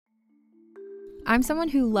I'm someone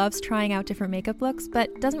who loves trying out different makeup looks,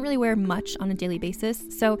 but doesn't really wear much on a daily basis,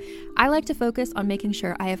 so I like to focus on making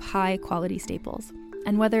sure I have high quality staples.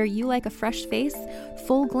 And whether you like a fresh face,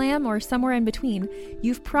 full glam, or somewhere in between,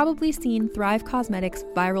 you've probably seen Thrive Cosmetics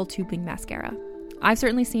Viral Tubing Mascara. I've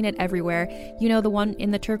certainly seen it everywhere. You know, the one in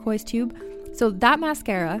the turquoise tube? So that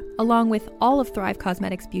mascara, along with all of Thrive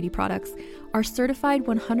Cosmetics beauty products, are certified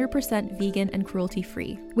 100% vegan and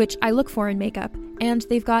cruelty-free, which I look for in makeup, and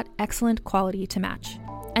they've got excellent quality to match.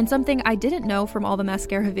 And something I didn't know from all the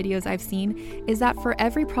mascara videos I've seen is that for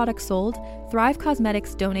every product sold, Thrive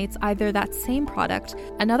Cosmetics donates either that same product,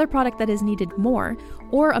 another product that is needed more,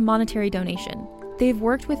 or a monetary donation. They've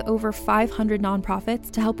worked with over 500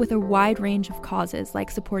 nonprofits to help with a wide range of causes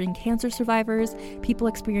like supporting cancer survivors, people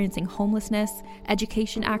experiencing homelessness,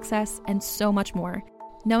 education access, and so much more.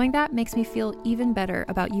 Knowing that makes me feel even better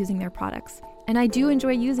about using their products. And I do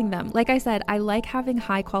enjoy using them. Like I said, I like having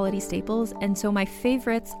high quality staples, and so my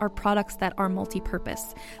favorites are products that are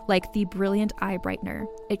multi-purpose, like the Brilliant Eye Brightener.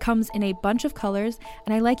 It comes in a bunch of colors,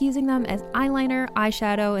 and I like using them as eyeliner,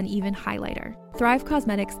 eyeshadow, and even highlighter. Thrive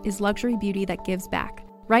Cosmetics is luxury beauty that gives back.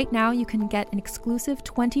 Right now, you can get an exclusive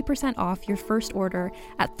 20% off your first order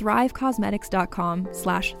at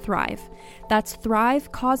thrivecosmetics.com/thrive. That's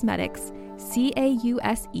Thrive Cosmetics,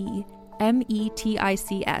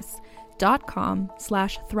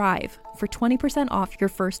 CAUSEMETICS.com/thrive for 20% off your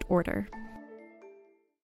first order.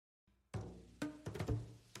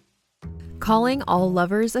 Calling all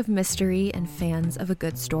lovers of mystery and fans of a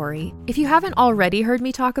good story. If you haven't already heard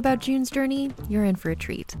me talk about June's Journey, you're in for a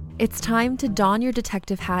treat. It's time to don your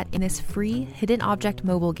detective hat in this free hidden object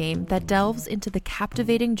mobile game that delves into the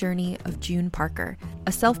captivating journey of June Parker,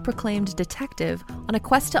 a self-proclaimed detective on a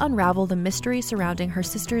quest to unravel the mystery surrounding her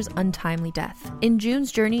sister's untimely death. In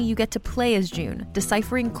June's Journey, you get to play as June,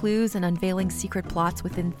 deciphering clues and unveiling secret plots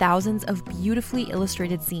within thousands of beautifully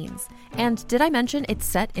illustrated scenes. And did I mention it's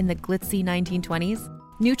set in the glitzy 1920s?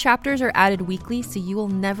 New chapters are added weekly, so you will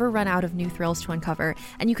never run out of new thrills to uncover,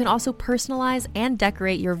 and you can also personalize and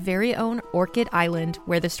decorate your very own Orchid Island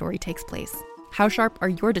where the story takes place. How sharp are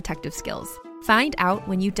your detective skills? Find out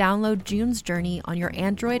when you download June's Journey on your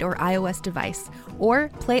Android or iOS device, or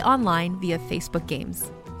play online via Facebook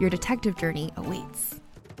Games. Your detective journey awaits.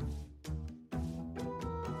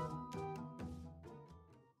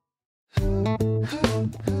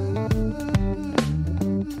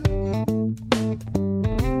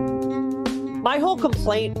 My whole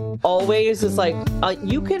complaint always is like,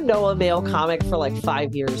 you can know a male comic for like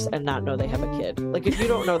 5 years and not know they have a kid. Like, if you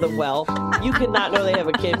don't know them well, you cannot know they have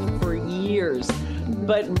a kid for years.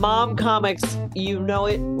 But mom comics, you know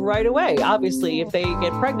it right away. Obviously, if they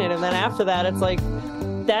get pregnant, and then after that, it's like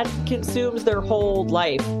that consumes their whole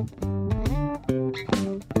life.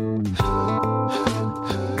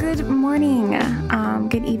 Good morning,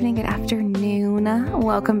 good evening, good afternoon.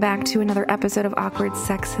 Welcome back to another episode of Awkward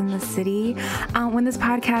Sex in the City. When this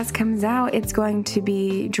podcast comes out, it's going to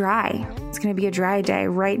be dry. It's going to be a dry day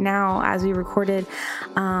right now as we recorded.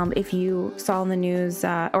 If you saw in the news,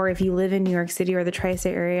 or if you live in New York City or the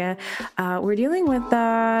tri-state area, we're dealing with,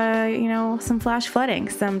 some flash flooding,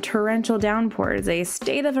 some torrential downpours, a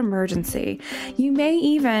state of emergency. You may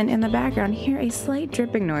even, in the background, hear a slight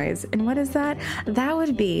dripping noise. And what is that? That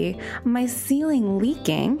would be my ceiling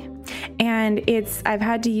leaking. And I've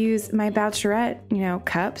had to use my Bachelorette,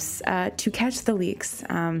 cups, to catch the leaks.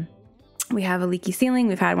 We have a leaky ceiling.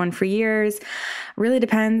 We've had one for years. Really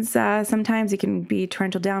depends. Sometimes it can be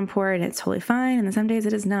torrential downpour and it's totally fine. And then some days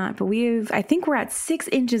it is not. But I think we're at 6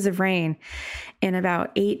 inches of rain in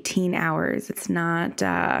about 18 hours. It's not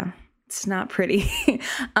pretty.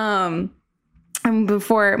 And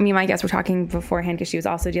before me and my guests were talking beforehand, because she was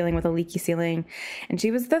also dealing with a leaky ceiling, and she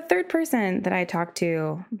was the third person that I talked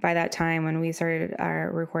to by that time when we started our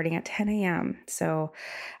recording at 10 a.m. So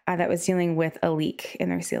that was dealing with a leak in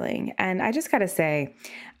their ceiling. And I just got to say,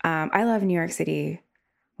 I love New York City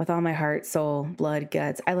with all my heart, soul, blood,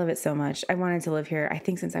 guts. I love it so much. I wanted to live here, I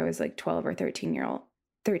think, since I was like 12 or 13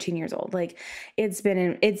 years old. Like,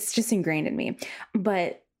 it's just ingrained in me.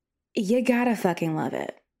 But you gotta fucking love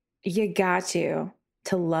it. You got to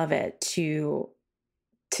love it, to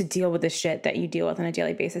deal with the shit that you deal with on a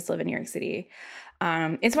daily basis to live in New York City.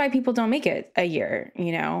 It's why people don't make it a year,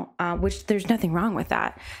 which there's nothing wrong with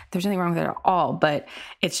that. There's nothing wrong with it at all, but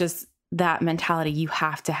it's just that mentality you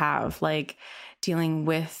have to have, like dealing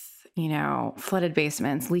with, flooded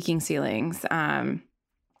basements, leaking ceilings,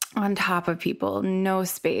 on top of people, no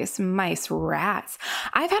space, mice, rats.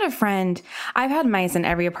 I've had mice in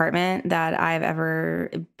every apartment that I've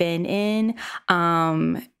ever been in.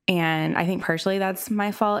 And I think partially that's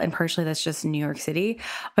my fault and partially that's just New York City.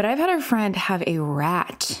 But I've had a friend have a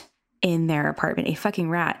rat in their apartment, a fucking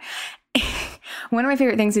rat. One of my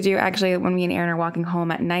favorite things to do actually when me and Aaron are walking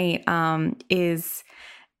home at night is,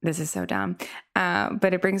 this is so dumb,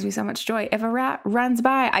 but it brings me so much joy. If a rat runs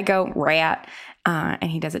by, I go, rat. And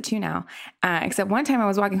he does it too now. Except one time I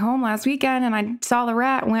was walking home last weekend and I saw the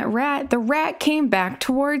rat, went rat. The rat came back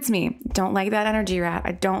towards me. Don't like that energy, rat.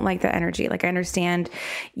 I don't like that energy. Like, I understand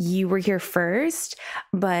you were here first,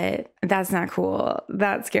 but that's not cool.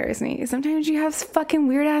 That scares me. Sometimes you have fucking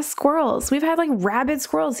weird ass squirrels. We've had like rabid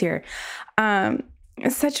squirrels here.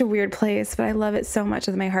 It's such a weird place, but I love it so much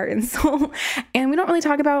with my heart and soul. And we don't really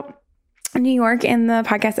talk about New York in the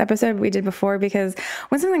podcast episode we did before, because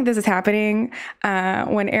when something like this is happening,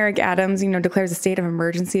 when Eric Adams, declares a state of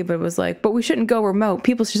emergency, but it was like, but we shouldn't go remote.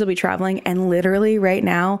 People should still be traveling. And literally right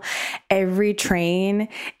now, every train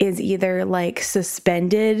is either like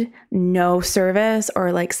suspended, no service,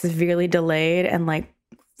 or like severely delayed, and like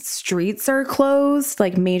streets are closed,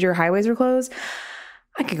 like major highways are closed.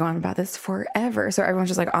 I could go on about this forever. So everyone's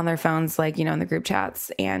just like on their phones, like, in the group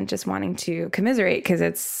chats and just wanting to commiserate because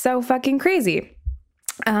it's so fucking crazy.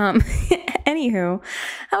 Anywho,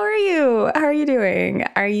 how are you? How are you doing?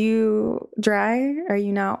 Are you dry? Are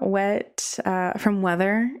you not wet from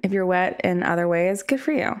weather? If you're wet in other ways, good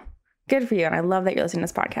for you. Good for you. And I love that you're listening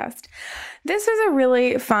to this podcast. This was a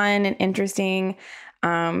really fun and interesting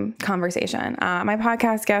conversation. My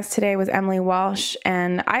podcast guest today was Emily Walsh,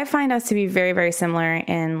 and I find us to be very, very similar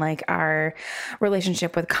in like our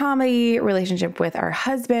relationship with comedy, relationship with our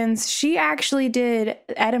husbands. She actually did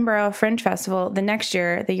Edinburgh Fringe Festival the next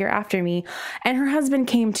year, the year after me, and her husband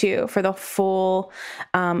came too for the full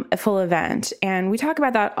event. And we talk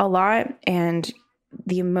about that a lot and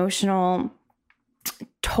the emotional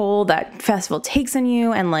toll that festival takes on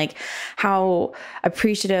you, and like how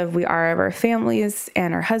appreciative we are of our families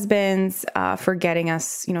and our husbands for getting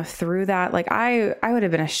us, through that. Like I would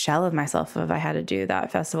have been a shell of myself if I had to do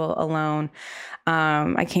that festival alone.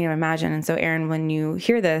 I can't even imagine. And so Aaron, when you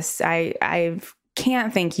hear this, I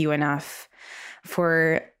can't thank you enough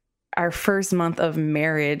for our first month of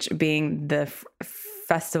marriage being the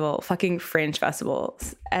festival, fucking Fringe Festival,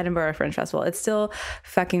 Edinburgh Fringe Festival. It's still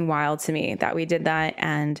fucking wild to me that we did that,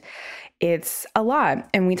 and it's a lot.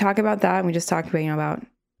 And we talk about that, and we just talked about, about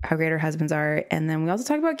how great our husbands are, and then we also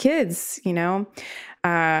talk about kids, being,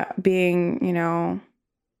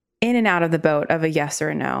 in and out of the boat of a yes or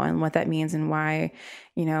a no, and what that means, and why,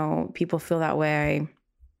 people feel that way,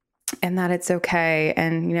 and that it's okay.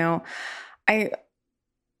 And I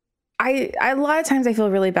a lot of times I feel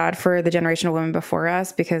really bad for the generation of women before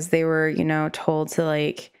us, because they were, told to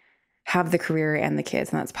like have the career and the kids,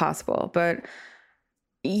 and that's possible. But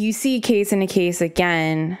you see case in a case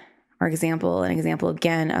again, or example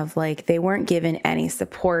again of like, they weren't given any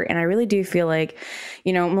support. And I really do feel like,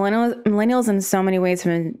 millennials in so many ways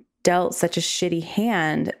have been dealt such a shitty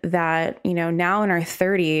hand that, now in our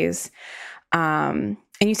 30s,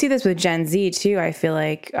 and you see this with Gen Z too. I feel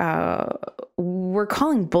like we're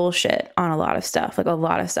calling bullshit on a lot of stuff.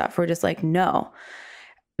 We're just like, no,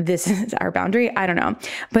 this is our boundary. I don't know.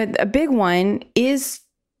 But a big one is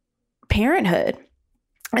parenthood,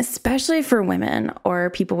 especially for women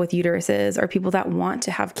or people with uteruses or people that want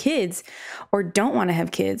to have kids or don't want to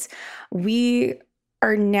have kids. We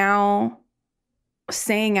are now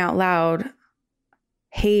saying out loud,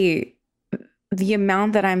 hey, the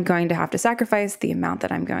amount that I'm going to have to sacrifice, the amount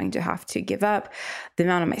that I'm going to have to give up, the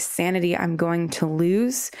amount of my sanity I'm going to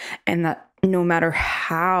lose, and that no matter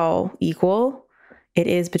how equal it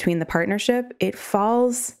is between the partnership, it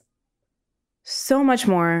falls so much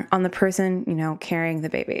more on the person, carrying the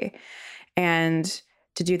baby. And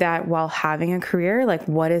to do that while having a career, like,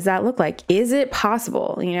 what does that look like? Is it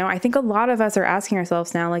possible? I think a lot of us are asking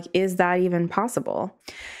ourselves now, like, is that even possible?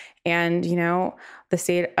 And, the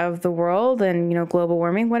state of the world and, global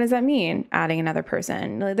warming, what does that mean? Adding another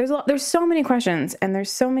person. Like, there's so many questions, and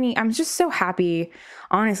I'm just so happy,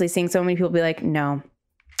 honestly, seeing so many people be like, no.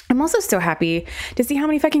 I'm also so happy to see how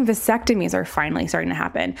many fucking vasectomies are finally starting to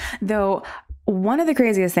happen. Though one of the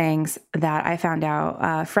craziest things that I found out,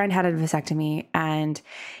 a friend had a vasectomy, and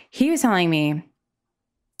he was telling me,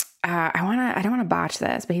 I don't want to botch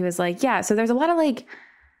this, but he was like, yeah, so there's a lot of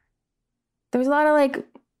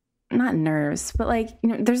not nerves, but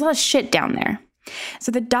there's a lot of shit down there. So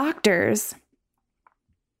the doctors,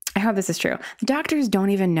 I hope this is true, the doctors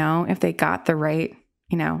don't even know if they got the right,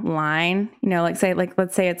 line, let's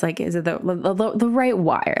say it's like, is it the right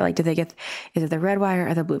wire? Like, is it the red wire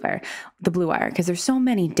or the blue wire? The blue wire, because there's so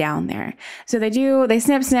many down there. So they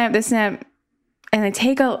snip, and they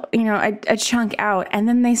take a chunk out, and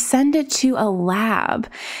then they send it to a lab,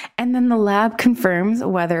 and then the lab confirms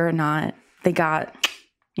whether or not they got,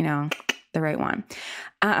 the right one.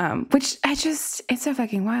 Which it's so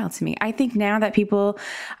fucking wild to me. I think now that people,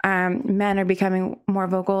 men are becoming more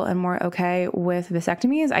vocal and more okay with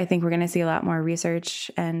vasectomies, I think we're going to see a lot more research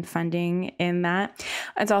and funding in that.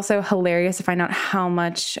 It's also hilarious to find out how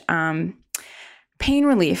much, pain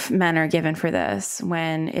relief men are given for this,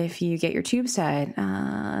 when if you get your tubes tied,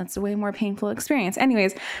 it's a way more painful experience.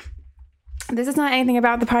 Anyways, this is not anything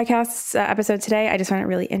about the podcast episode today. I just find it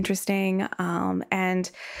really interesting.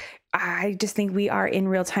 And I just think we are in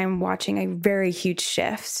real time watching a very huge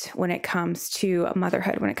shift when it comes to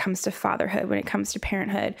motherhood, when it comes to fatherhood, when it comes to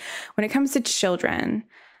parenthood, when it comes to children,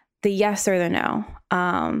 the yes or the no.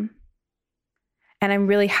 And I'm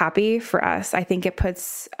really happy for us. I think it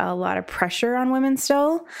puts a lot of pressure on women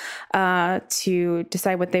still to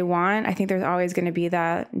decide what they want. I think there's always going to be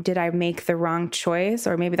that, did I make the wrong choice?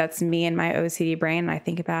 Or maybe that's me and my OCD brain. And I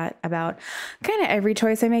think about kind of every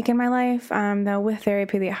choice I make in my life, though with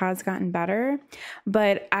therapy it has gotten better.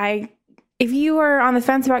 But if you are on the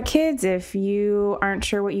fence about kids, if you aren't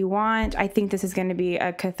sure what you want, I think this is going to be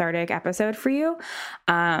a cathartic episode for you.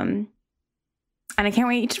 And I can't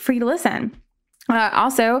wait for you to listen.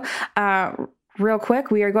 Also, real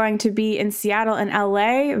quick, we are going to be in Seattle and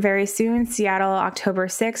LA very soon. Seattle, October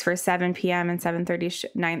 6th for 7 p.m. and 7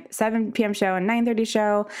 p.m. show and 9:30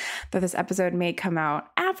 show. Though this episode may come out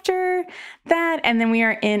after that. And then we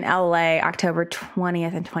are in LA, October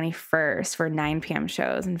 20th and 21st for 9 p.m.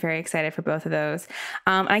 shows. I'm very excited for both of those.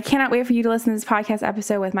 I cannot wait for you to listen to this podcast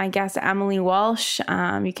episode with my guest, Emily Walsh.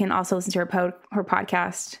 You can also listen to her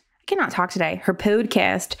podcast. Cannot talk today. Her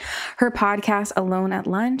podcast, Alone at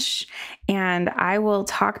Lunch. And I will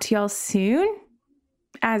talk to y'all soon,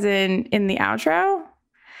 as in the outro.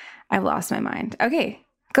 I've lost my mind. Okay,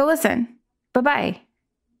 go listen. Bye-bye.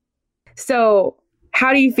 So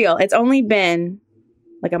how do you feel? It's only been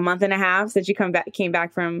like a month and a half since you came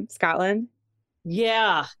back from Scotland.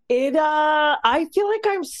 Yeah, I feel like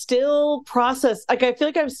I'm still I feel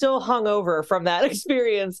like I'm still hungover from that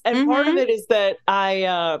experience. And part of it is that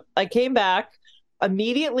I came back,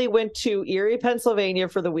 immediately went to Erie, Pennsylvania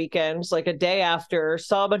for the weekend, like a day after,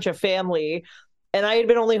 saw a bunch of family, and I had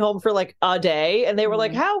been only home for like a day, and they were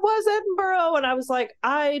like, "How was Edinburgh?" And I was like,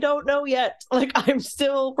 "I don't know yet." Like, I'm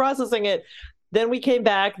still processing it. Then we came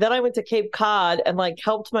back. Then I went to Cape Cod and like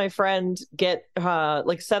helped my friend get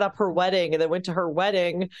set up her wedding, and then went to her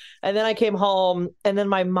wedding. And then I came home, and then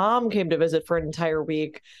my mom came to visit for an entire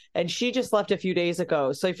week, and she just left a few days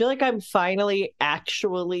ago. So I feel like I'm finally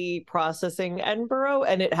actually processing Edinburgh,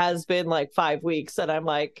 and it has been like 5 weeks, and I'm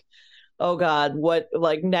like, oh God, what?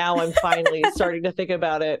 Like, now I'm finally starting to think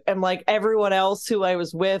about it. And like everyone else who I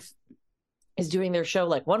was with is doing their show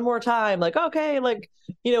like one more time, like, okay, like,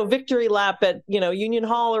 victory lap at, Union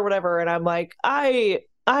Hall or whatever. And I'm like, I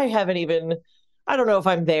haven't even, I don't know if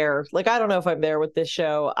I'm there. Like, I don't know if I'm there with this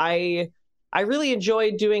show. I really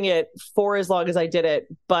enjoyed doing it for as long as I did it,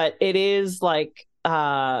 but it is like,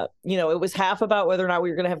 it was half about whether or not we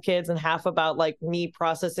were going to have kids and half about like me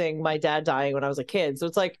processing my dad dying when I was a kid. So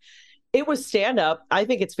it's like, it was stand up. I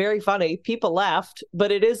think it's very funny. People laughed,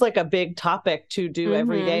 but it is like a big topic to do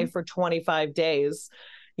every day for 25 days,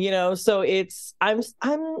 so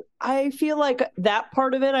I feel like that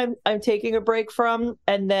part of it, I'm taking a break from.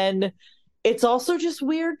 And then it's also just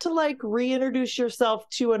weird to like reintroduce yourself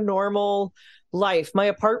to a normal life. My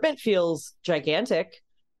apartment feels gigantic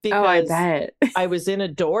because I bet. I was in a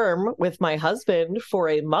dorm with my husband for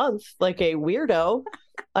a month, like a weirdo.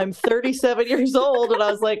 I'm 37 years old, and I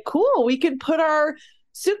was like, cool, we can put our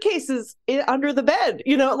suitcases under the bed,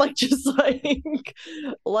 like just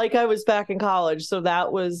like I was back in college. So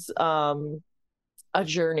that was a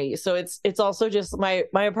journey. So it's also just my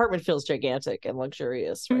apartment feels gigantic and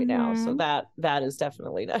luxurious right now. So that is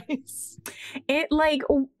definitely nice. It like,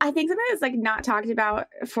 I think something that's like not talked about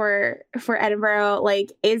for Edinburgh,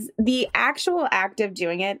 like, is the actual act of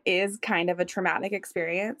doing it is kind of a traumatic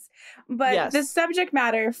experience. But the subject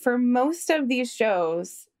matter for most of these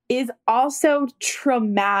shows is also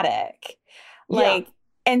traumatic. Like,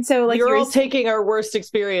 and so like you're all taking our worst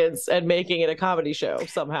experience and making it a comedy show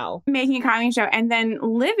somehow. Making a comedy show and then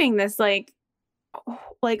living this like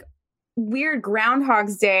weird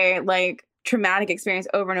Groundhog's Day, like traumatic experience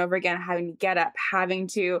over and over again, having to get up, having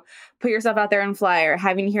to put yourself out there and flyer,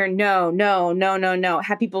 having to hear no,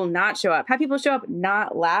 have people not show up, have people show up,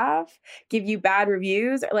 not laugh, give you bad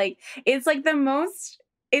reviews. Like, it's like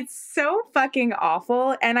it's so fucking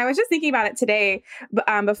awful. And I was just thinking about it today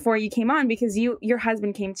before you came on, because your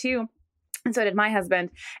husband came too. And so did my husband.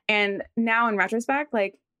 And now in retrospect,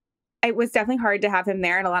 like, it was definitely hard to have him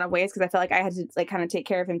there in a lot of ways because I felt like I had to like kind of take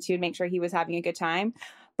care of him too, and make sure he was having a good time.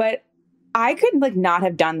 But I could like not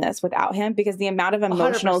have done this without him, because the amount of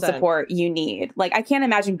emotional 100%. support you need. Like, I can't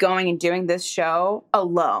imagine going and doing this show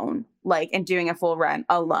alone, like, and doing a full run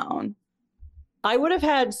alone. I would have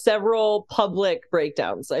had several public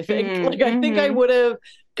breakdowns, I think. I think I would have,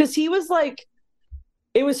 because he was like,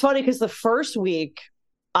 it was funny because the first week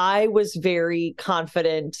I was very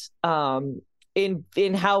confident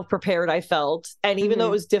in how prepared I felt. And even though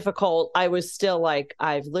it was difficult, I was still like,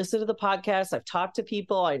 I've listened to the podcast, I've talked to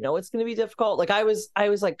people, I know it's going to be difficult. Like I was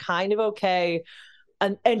like kind of okay,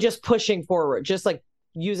 and just pushing forward, just like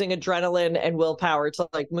using adrenaline and willpower to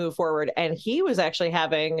like move forward. And he was actually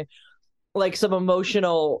having like some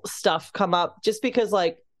emotional stuff come up, just because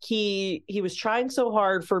like he was trying so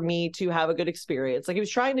hard for me to have a good experience. Like he was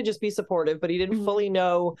trying to just be supportive, but he didn't fully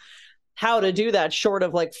know how to do that, short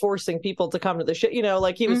of like forcing people to come to the show,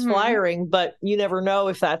 like he was flyering, but you never know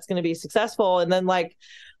if that's going to be successful. And then like,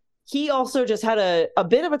 he also just had a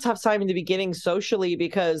bit of a tough time in the beginning socially,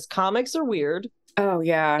 because comics are weird. Oh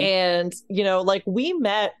yeah. And, like we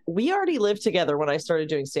already lived together when I started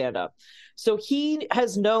doing stand-up. So he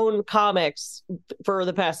has known comics for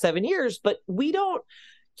the past 7 years, but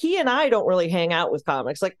he and I don't really hang out with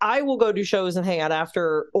comics. Like I will go do shows and hang out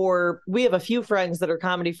after, or we have a few friends that are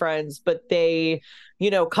comedy friends, but they,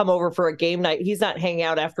 come over for a game night. He's not hanging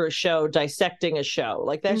out after a show, dissecting a show.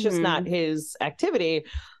 Like that's just not his activity.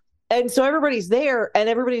 And so everybody's there and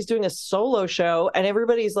everybody's doing a solo show, and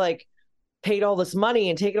everybody's like paid all this money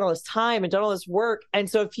and taken all this time and done all this work. And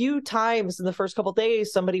so a few times in the first couple of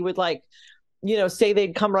days, somebody would like, say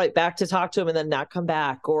they'd come right back to talk to him and then not come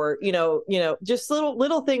back, or, just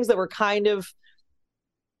little things that were kind of,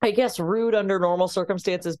 I guess, rude under normal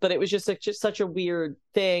circumstances, but it was just such a weird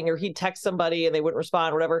thing. Or he'd text somebody and they wouldn't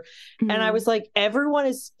respond or whatever. And I was like,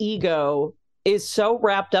 everyone's ego is so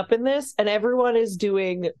wrapped up in this, and everyone is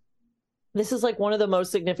doing, this is like one of the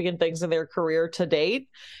most significant things in their career to date.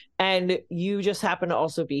 And you just happen to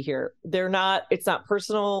also be here. It's not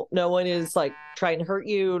personal. No one is like trying to hurt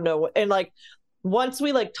you. No. And like, once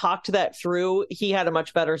we like talked that through, he had a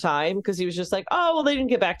much better time, because he was just like, oh, well, they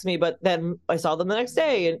didn't get back to me, but then I saw them the next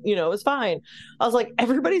day and, it was fine. I was like,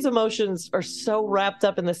 everybody's emotions are so wrapped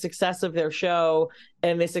up in the success of their show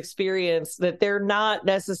and this experience that they're not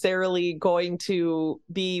necessarily going to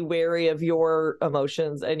be wary of your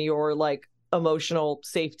emotions and your like emotional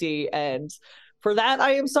safety. And for that,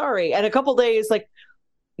 I am sorry. And a couple days, like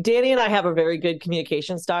Danny and I have a very good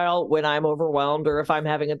communication style when I'm overwhelmed or if I'm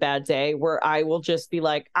having a bad day, where I will just be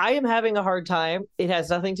like, I am having a hard time. It has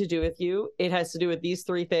nothing to do with you. It has to do with these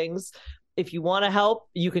 3 things. If you want to help,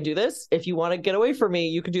 you can do this. If you want to get away from me,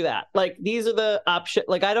 you can do that. Like, these are the options.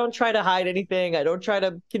 Like, I don't try to hide anything. I don't try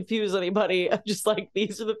to confuse anybody. I'm just like,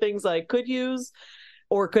 these are the things I could use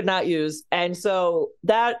or could not use. And so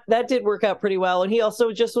that did work out pretty well. And he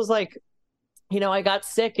also just was like, I got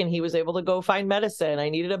sick and he was able to go find medicine. I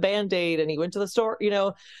needed a Band-Aid and he went to the store,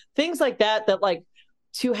 things like that like,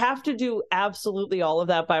 to have to do absolutely all of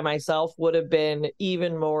that by myself would have been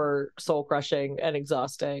even more soul crushing and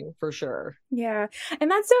exhausting for sure. Yeah.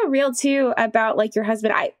 And that's so real too about like your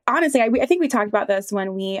husband. I think we talked about this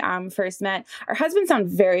when we first met. Our husbands sound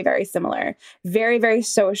very, very similar, very, very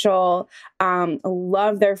social,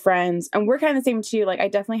 love their friends. And we're kind of the same too. Like I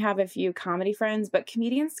definitely have a few comedy friends, but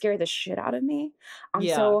comedians scare the shit out of me.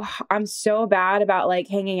 I'm so bad about like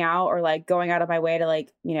hanging out or like going out of my way to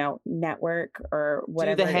like, network or whatever.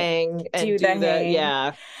 Do the hang.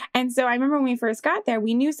 Yeah. And so I remember when we first got there,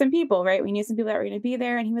 we knew some people, right? We knew some people that were going to be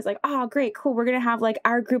there. And he was like, oh, great, cool. We're going to have like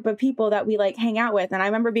our group of people that we like hang out with. And I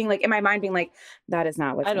remember being like, in my mind being like, that is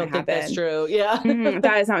not what's going to happen. I don't think that's true. Yeah.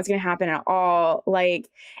 That is not what's going to happen at all. Like,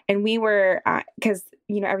 and we were, because,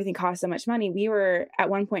 everything costs so much money. We were at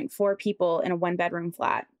one point 4 people in a 1-bedroom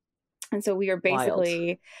flat. And so we were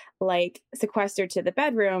basically like sequestered to the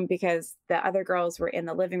bedroom because the other girls were in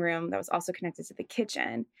the living room that was also connected to the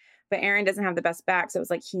kitchen. But Aaron doesn't have the best back. So it was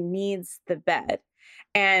like, he needs the bed.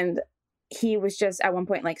 And he was just at one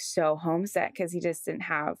point like so homesick because he just didn't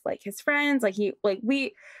have like his friends.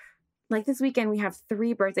 Like this weekend we have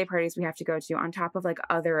 3 birthday parties we have to go to on top of like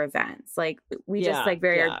other events. Like we just like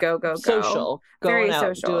very go social, very going out,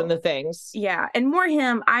 social, doing the things. Yeah. And more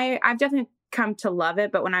him, I've definitely come to love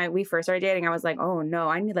it. But when we first started dating, I was like, oh no,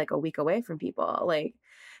 I need like a week away from people. Like,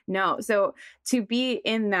 no. So to be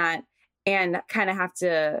in that and kind of have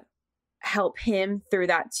to help him through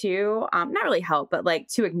that too. Not really help, but like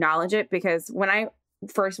to acknowledge it, because when I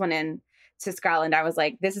first went in to Scotland, I was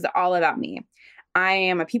like, this is all about me. I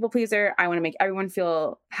am a people pleaser. I want to make everyone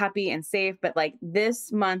feel happy and safe. But like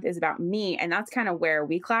this month is about me. And that's kind of where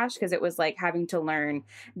we clashed, because it was like having to learn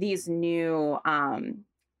these new,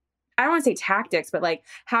 I don't want to say tactics, but like,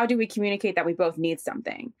 how do we communicate that we both need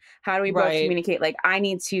something? How do we both communicate? Like, I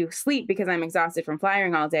need to sleep because I'm exhausted from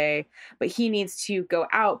flying all day, but he needs to go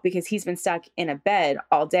out because he's been stuck in a bed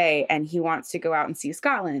all day and he wants to go out and see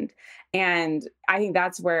Scotland. And I think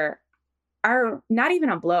that's where not even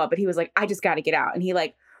a blow up, but he was like, I just got to get out. And he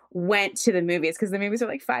like went to the movies, because the movies are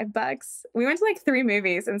like $5. We went to like 3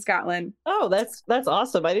 movies in Scotland. Oh, that's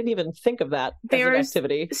awesome. I didn't even think of that as an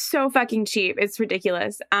activity. So fucking cheap. It's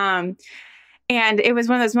ridiculous. And it was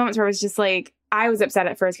one of those moments where I was just like, I was upset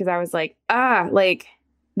at first because I was like, like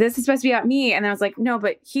this is supposed to be about me. And then I was like, no,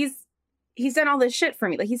 but he's done all this shit for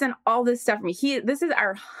me. Like he's done all this stuff for me. This is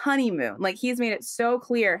our honeymoon. Like he's made it so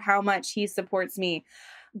clear how much he supports me.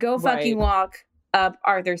 Go fucking walk up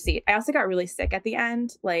Arthur's seat. I also got really sick at the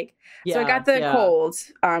end. Like, so I got the cold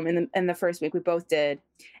in the first week. We both did.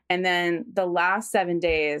 And then the last 7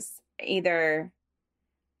 days, either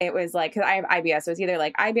it was like, because I have IBS, so it's either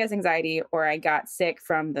like IBS anxiety or I got sick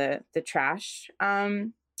from the trash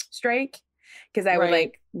strike, because I would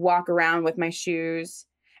like walk around with my shoes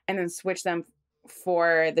and then switch them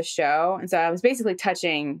for the show. And so I was basically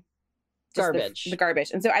touching garbage, the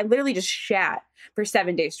garbage. And so I literally just shat for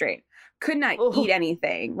 7 days straight. Could not eat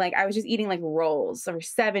anything. Like I was just eating like rolls for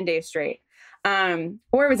 7 days straight.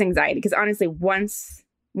 Or it was anxiety, because honestly, once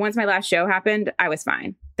my last show happened, I was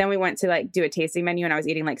fine. Then we went to like do a tasting menu and I was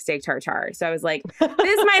eating like steak tartare. So I was like,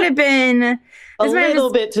 this might have been a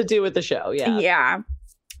little bit to do with the show. Yeah. Yeah.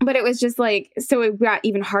 But it was just like, so it got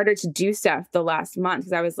even harder to do stuff the last month,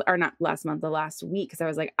 because the last week, because I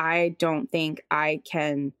was like, I don't think I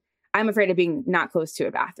can. I'm afraid of being not close to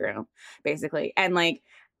a bathroom, basically. And like,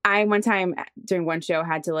 I one time during one show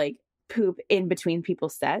had to like poop in between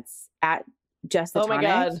people's sets at just the tonic. My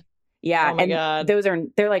God. Yeah. Oh my God.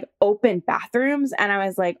 They're like open bathrooms. And I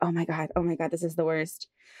was like, oh my God, this is the worst.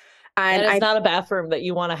 And it's not a bathroom that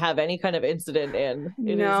you want to have any kind of incident in.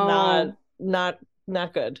 It is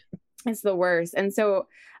not good. It's the worst. And so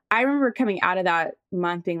I remember coming out of that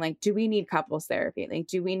month being like, do we need couples therapy? Like,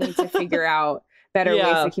 do we need to figure out better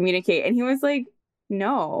ways to communicate? And he was like,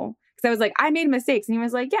 no. Because I was like, I made mistakes. And he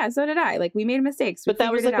was like, yeah, so did I. Like, we made mistakes. But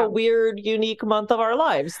that was like a weird, unique month of our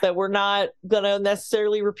lives that we're not going to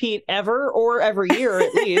necessarily repeat ever, or every year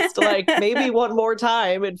at least. Like maybe one more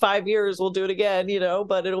time in 5 years, we'll do it again,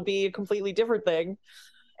 but it'll be a completely different thing.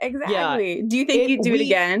 Exactly. Yeah. Do you think you'd do it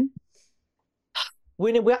again?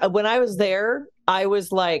 When I was there, I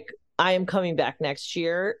was like, I am coming back next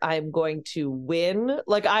year. I'm going to win.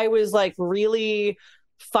 Like I was like really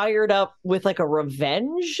fired up with like a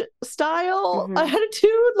revenge style attitude.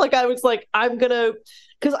 Like I was like,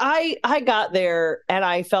 because I got there and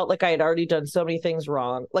I felt like I had already done so many things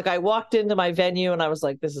wrong. Like I walked into my venue and I was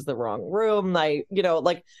like, this is the wrong room. I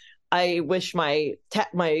wish my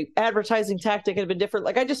advertising tactic had been different.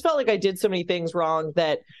 Like I just felt like I did so many things wrong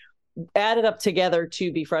that added up together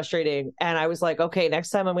to be frustrating. And I was like, okay,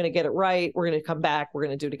 next time I'm going to get it right. We're going to come back. We're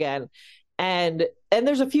going to do it again. And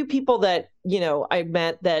there's a few people that, I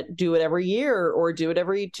met that do it every year or do it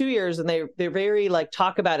every 2 years. And they're very like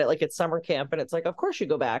talk about it like it's summer camp. And it's like, of course you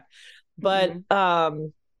go back. But,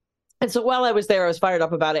 and so while I was there, I was fired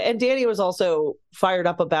up about it. And Danny was also fired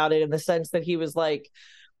up about it in the sense that he was like,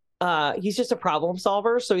 he's just a problem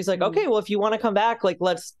solver. So he's like, okay, well, if you want to come back, like,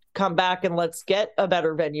 let's come back and let's get a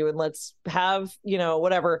better venue and let's have,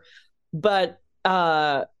 whatever. But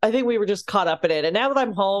I think we were just caught up in it. And now that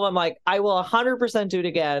I'm home, I'm like, I will 100% do it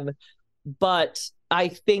again. But I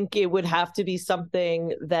think it would have to be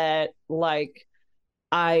something that like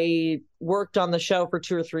I worked on the show for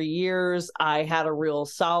 2 or 3 years. I had a real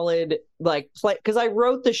solid like play, because I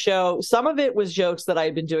wrote the show. Some of it was jokes that I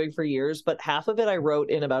had been doing for years, but half of it I wrote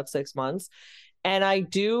in about 6 months. And I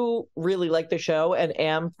do really like the show and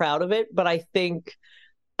am proud of it. But I think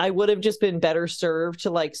I would have just been better served to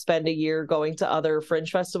like spend a year going to other Fringe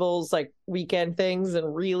festivals, like weekend things,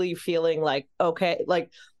 and really feeling like, okay,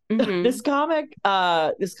 like this comic,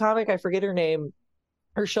 I forget her name.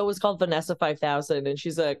 Her show was called Vanessa 5000, and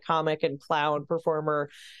she's a comic and clown performer.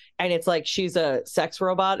 And it's like, she's a sex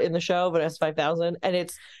robot in the show, Vanessa 5000. And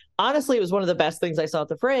it's honestly, it was one of the best things I saw at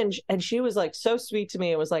the Fringe. And she was like, so sweet to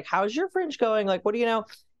me. It was like, how's your Fringe going? Like, what do you know?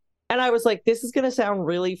 And I was like, this is going to sound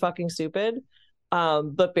really fucking stupid.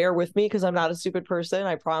 But bear with me, because I'm not a stupid person,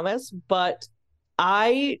 I promise. But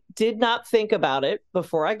I did not think about it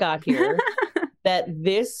before I got here that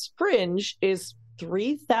this Fringe is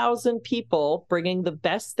 3,000 people bringing the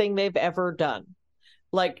best thing they've ever done.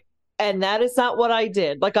 Like, And that is not what I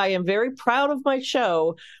did. Like, I am very proud of my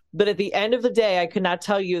show, but at the end of the day, I could not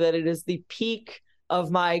tell you that it is the peak of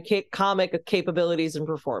my comic capabilities and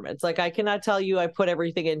performance. Like, I cannot tell you I put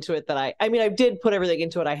everything into it that I mean, I did put everything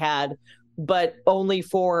into it I had, but only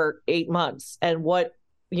for 8 months. And what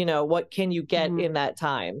can you get in that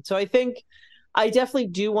time? So I think I definitely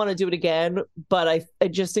do want to do it again, but I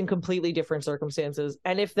just in completely different circumstances.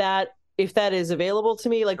 And if that is available to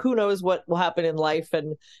me, like, who knows what will happen in life.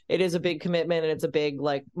 And it is a big commitment, and it's a big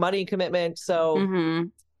like money commitment. So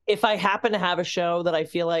if I happen to have a show that I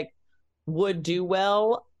feel like would do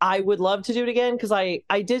well, I would love to do it again. Cause I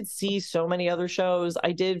did see so many other shows.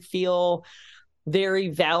 I did feel very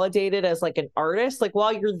validated as like an artist. Like,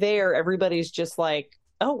 while you're there, everybody's just like,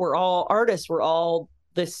 oh, we're all artists. We're all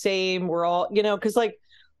the same. We're all, cause like,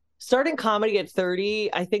 starting comedy at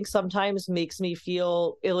 30, I think sometimes makes me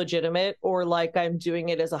feel illegitimate, or like I'm doing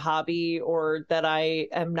it as a hobby, or that I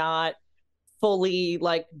am not fully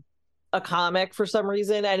like a comic for some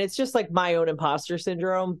reason. And it's just like my own imposter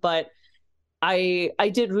syndrome. But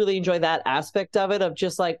I did really enjoy that aspect of it, of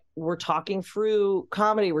just like, we're talking through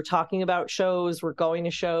comedy, we're talking about shows, we're going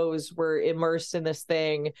to shows, we're immersed in this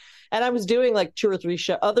thing. And I was doing like 2 or 3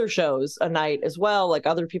 other shows a night as well, like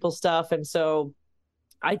other people's stuff. And so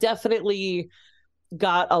I definitely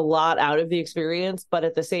got a lot out of the experience, but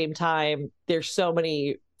at the same time, there's so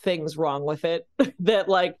many things wrong with it that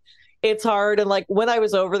like, it's hard. And like, when I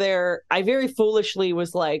was over there, I very foolishly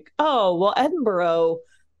was like, oh, well, Edinburgh,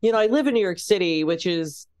 I live in New York City, which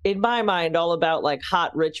is in my mind all about like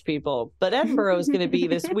hot, rich people. But Edinburgh is going to be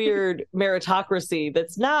this weird meritocracy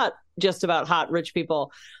that's not just about hot, rich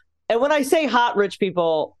people. And when I say hot, rich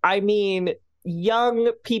people, I mean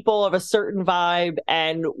young people of a certain vibe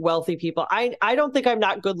and wealthy people. I don't think I'm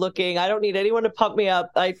not good looking. I don't need anyone to pump me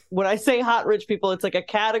up. When I say hot, rich people, it's like a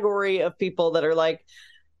category of people that are like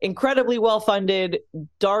incredibly well-funded,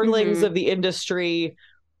 darlings of the industry,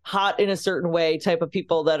 hot in a certain way type of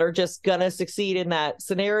people that are just gonna succeed in that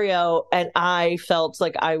scenario. And I felt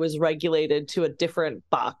like I was regulated to a different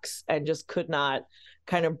box and just could not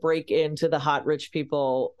kind of break into the hot rich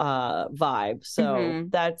people vibe. So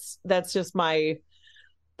that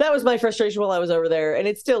was my frustration while I was over there, and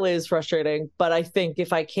it still is frustrating. But I think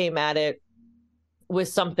if I came at it with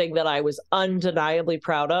something that I was undeniably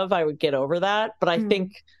proud of, I would get over that. But I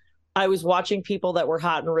think I was watching people that were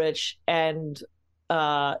hot and rich and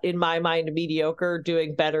in my mind mediocre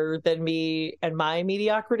doing better than me and my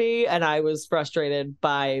mediocrity, and I was frustrated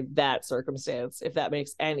by that circumstance, if that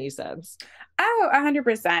makes any sense. Oh,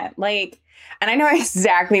 100%. Like, and I know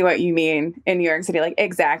exactly what you mean in New York City, like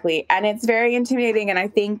exactly. And it's very intimidating. And I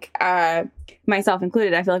think myself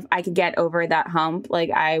included, I feel like if I could get over that hump,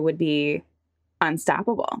 like I would be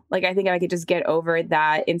unstoppable. Like, I think I could just get over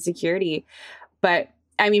that insecurity. But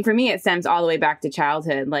I mean, for me, it stems all the way back to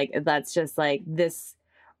childhood. Like, that's just like, this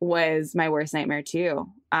was my worst nightmare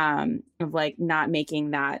too, of like not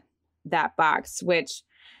making that box, which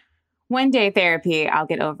one day therapy, I'll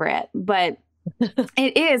get over it. But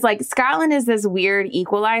it is like, Scotland is this weird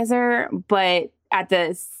equalizer, but at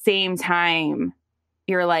the same time,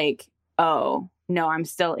 you're like, oh no, I'm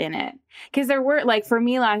still in it. Because there were like, for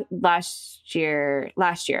me last year,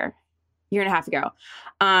 year and a half ago,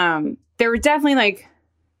 there were definitely like,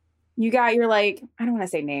 you got your like, I don't want to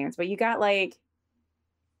say names, but you got like,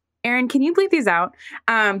 Aaron, can you bleep these out?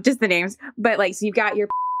 Just the names. But like, so you've got your,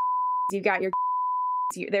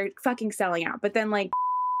 they're fucking selling out. But then like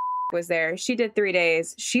was there, she did 3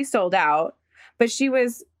 days, she sold out, but she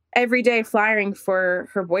was every day flying for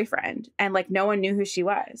her boyfriend. And like, no one knew who she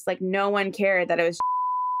was. Like, no one cared that it was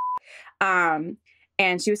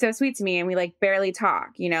and she was so sweet to me, and we like barely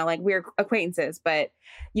talk, like we're acquaintances. But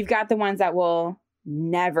you've got the ones that will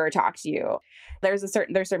never talk to you. There's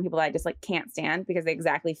certain people that I just like can't stand because they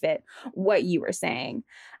exactly fit what you were saying.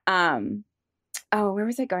 Oh, where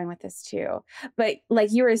was I going with this too? But like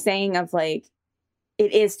you were saying of like,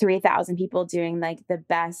 it is 3,000 people doing like the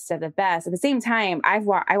best of the best. At the same time, I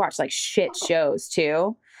watch like shit shows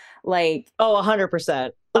too. Like, oh,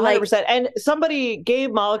 100%. 100%. And somebody,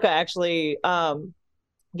 Gabe Malika, actually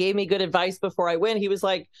gave me good advice before I went. He was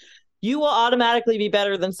like, you will automatically be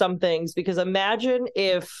better than some things, because imagine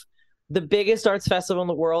if the biggest arts festival in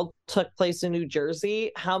the world took place in New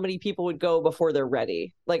Jersey, how many people would go before they're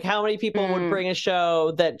ready? Like, how many people would bring a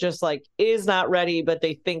show that just like is not ready, but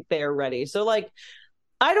they think they're ready? So like,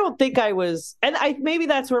 I don't think I was, and maybe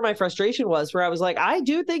that's where my frustration was, where I was like, I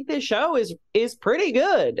do think this show is pretty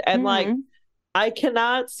good. And like, I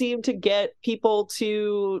cannot seem to get people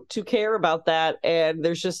to care about that. And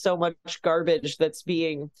there's just so much garbage that's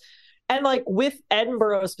being, and like with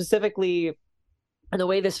Edinburgh specifically, and the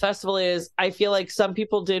way this festival is, I feel like some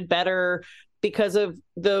people did better because of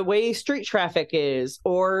the way street traffic is,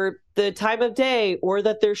 or the time of day, or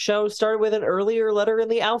that their show started with an earlier letter in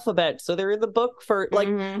the alphabet. So they're in the book for like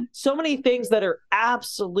so many things that are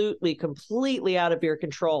absolutely, completely out of your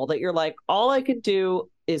control, that you're like, all I can do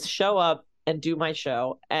is show up and do my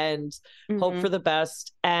show and hope for the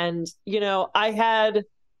best. And, you know, I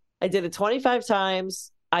did it 25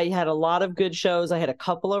 times. I had a lot of good shows. I had a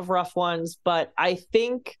couple of rough ones, but I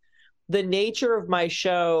think the nature of my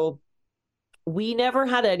show, we never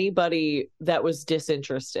had anybody that was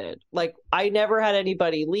disinterested. Like, I never had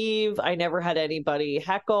anybody leave. I never had anybody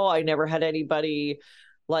heckle. I never had anybody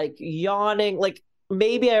like yawning. Like,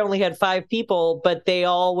 maybe I only had 5 people, but they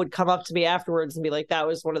all would come up to me afterwards and be like, that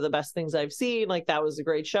was one of the best things I've seen. Like, that was a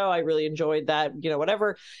great show. I really enjoyed that, you know,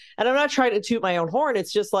 whatever. And I'm not trying to toot my own horn.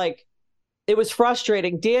 It's just like, it was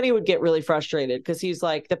frustrating. Danny would get really frustrated because he's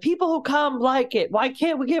like, the people who come like it. Why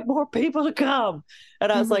can't we get more people to come?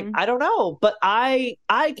 And I was like, I don't know, but I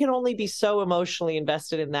can only be so emotionally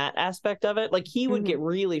invested in that aspect of it. Like, he would get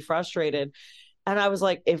really frustrated. And I was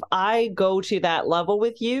like, if I go to that level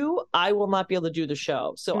with you, I will not be able to do the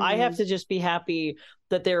show. So I have to just be happy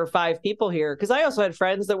that there are 5 people here. Because I also had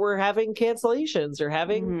friends that were having cancellations or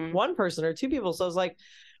having 1 person or 2 people. So I was like,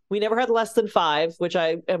 we never had less than 5, which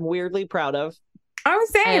I am weirdly proud of. Oh,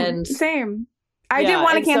 same. I didn't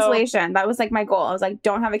want a cancellation. So, that was like my goal. I was like,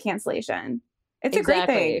 don't have a cancellation. It's a great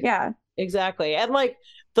thing. Yeah, exactly. And like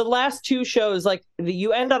the last 2 shows, like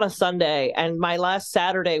you end on a Sunday, and my last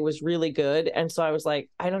Saturday was really good. And so I was like,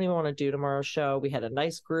 I don't even want to do tomorrow's show. We had a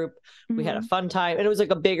nice group. We had a fun time, and it was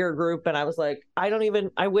like a bigger group. And I was like,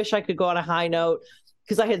 I wish I could go on a high note,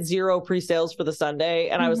 because I had 0 pre-sales for the Sunday.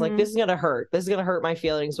 And I was like, this is going to hurt. This is going to hurt my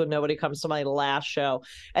feelings when nobody comes to my last show.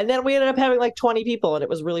 And then we ended up having like 20 people, and it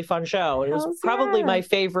was a really fun show. And it was probably my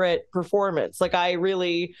favorite performance. Like, I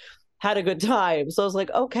really had a good time. So I was like,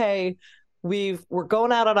 okay, we're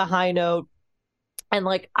going out on a high note. And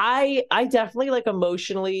like, I definitely like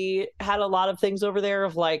emotionally had a lot of things over there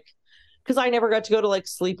of like, because I never got to go to like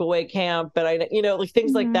sleepaway camp, but I, you know, like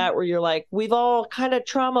things like that, where you're like, we've all kind of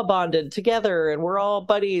trauma bonded together and we're all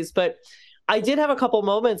buddies. But I did have a couple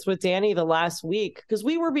moments with Danny the last week, because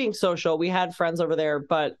we were being social. We had friends over there,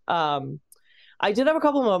 but I did have a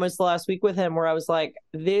couple moments the last week with him where I was like,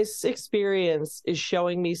 this experience is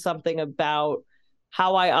showing me something about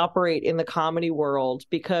how I operate in the comedy world.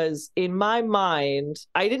 Because in my mind,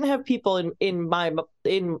 I didn't have people in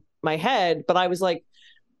my head, but I was like,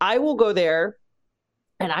 I will go there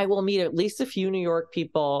and I will meet at least a few New York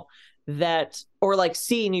people or like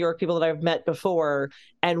see New York people that I've met before,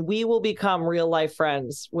 and we will become real life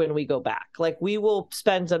friends when we go back. Like, we will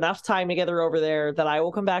spend enough time together over there that I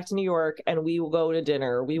will come back to New York and we will go to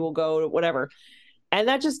dinner. We will go to whatever. And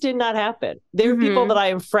that just did not happen. There are people that I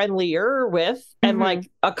am friendlier with, and like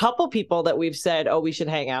a couple people that we've said, oh, we should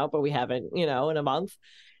hang out, but we haven't, you know, in a month.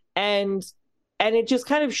 And it just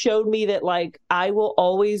kind of showed me that like, I will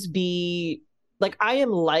always be like, I am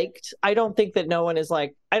liked. I don't think that anyone is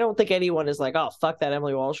like, oh, fuck that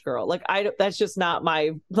Emily Walsh girl. Like, that's just not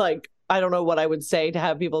my, like, I don't know what I would say to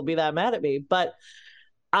have people be that mad at me. But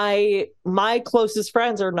my closest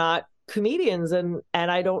friends are not comedians, and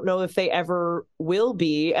I don't know if they ever will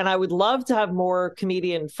be. And I would love to have more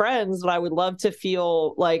comedian friends, but I would love to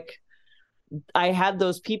feel like I had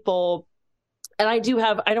those people. And I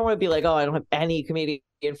don't want to be like, oh, I don't have any comedian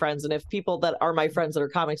friends. And if people that are my friends that are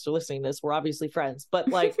comics are listening to this, we're obviously friends. But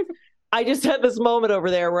like, I just had this moment over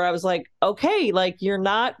there where I was like, okay, like, you're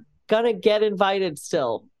not going to get invited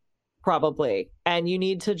still, probably. And you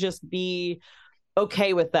need to just be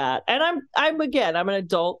okay with that. And I'm an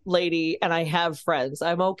adult lady and I have friends.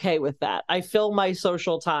 I'm okay with that. I fill my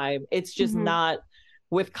social time. It's just not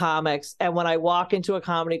with comics. And when I walk into a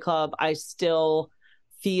comedy club, I still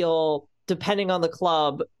feel, depending on the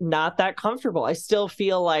club, not that comfortable. I still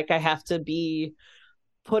feel like I have to be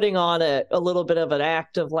putting on a little bit of an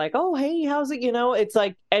act of like, oh, hey, how's it? You know, it's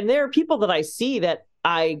like, and there are people that I see that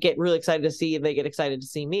I get really excited to see, and they get excited to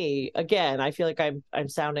see me. Again, I feel like I'm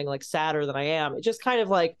sounding like sadder than I am. It just kind of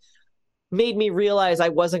like made me realize I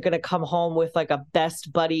wasn't going to come home with like a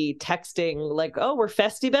best buddy texting like, oh, we're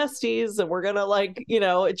festy besties and we're going to like, you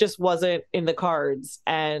know, it just wasn't in the cards.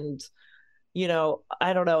 And you know,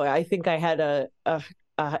 I don't know. I think I had an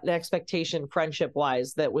expectation friendship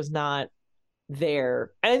wise that was not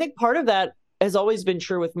there. And I think part of that has always been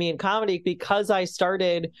true with me in comedy, because I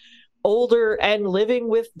started older and living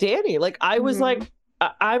with Danny. Like, I was like,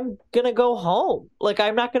 I'm going to go home. Like,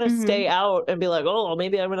 I'm not going to stay out and be like, oh,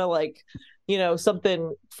 maybe I'm going to like, you know,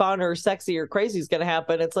 something fun or sexy or crazy is going to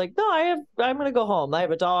happen. It's like, no, I'm going to go home. I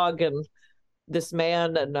have a dog, and this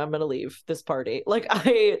man and I'm gonna leave this party. Like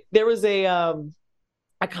there was a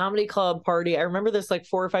comedy club party. I remember this like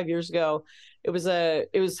 4 or 5 years ago. It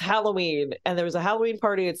was Halloween, and there was a Halloween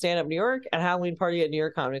party at Stand Up New York and a Halloween party at New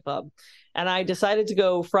York Comedy Club. And I decided to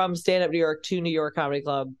go from Stand Up New York to New York Comedy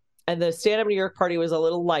Club. And the Stand Up New York party was a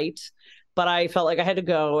little light, but I felt like I had to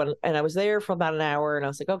go. And I was there for about an hour, and I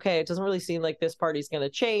was like, okay, it doesn't really seem like this party's going to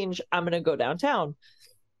change. I'm going to go downtown.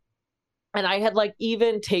 And I had like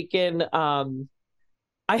even taken,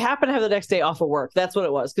 I happened to have the next day off of work. That's what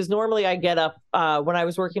it was. Because normally I get up when I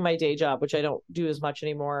was working my day job, which I don't do as much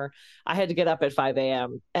anymore. I had to get up at 5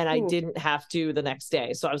 a.m. and I didn't have to the next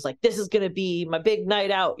day. So I was like, this is going to be my big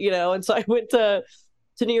night out, you know? And so I went to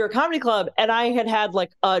New York Comedy Club, and I had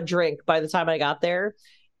like a drink by the time I got there.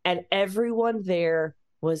 And everyone there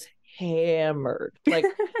was hammered, like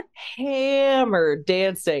hammered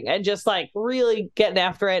dancing and just like really getting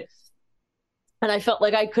after it. And I felt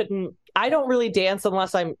like I don't really dance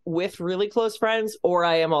unless I'm with really close friends or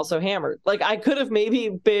I am also hammered. Like I could have maybe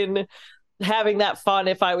been having that fun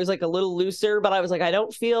if I was like a little looser, but I was like, I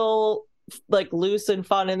don't feel like loose and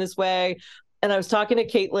fun in this way. And I was talking to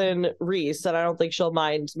Caitlin Reese, and I don't think she'll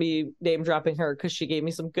mind me name dropping her because she gave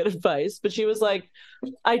me some good advice. But she was like,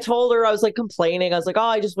 I told her, I was like complaining. I was like, oh,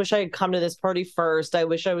 I just wish I had come to this party first. I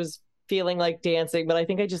wish I was feeling like dancing, but I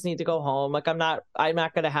think I just need to go home. Like I'm not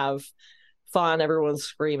going to have fun. Everyone's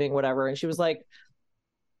screaming, whatever. And she was like,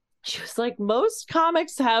 most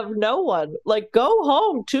comics have no one. Like, go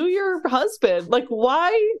home to your husband. Like,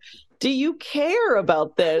 why do you care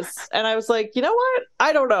about this? And I was like, you know what?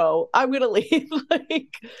 I don't know. I'm going to leave.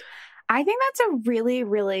 Like, I think that's a really,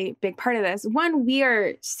 really big part of this. One, we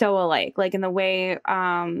are so alike, like in the way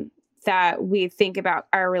that we think about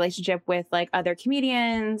our relationship with like other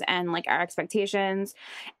comedians and like our expectations.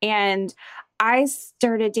 And I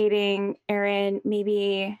started dating Aaron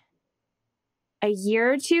maybe a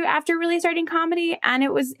year or two after really starting comedy. And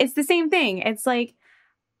it's the same thing. It's like,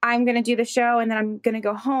 I'm going to do the show and then I'm going to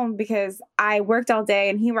go home because I worked all day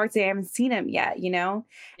and he worked all day. I haven't seen him yet, you know?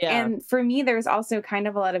 Yeah. And for me, there's also kind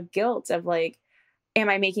of a lot of guilt of like, am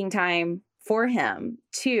I making time for him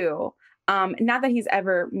too? Not that he's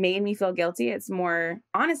ever made me feel guilty. It's more,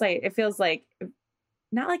 honestly, it feels like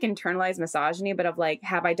not like internalized misogyny, but of like,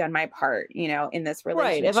 have I done my part, you know, in this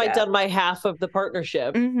relationship? Right. Have I done my half of the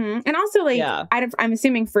partnership? Mm-hmm. And also like, yeah. I'm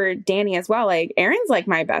assuming for Danny as well, like Aaron's like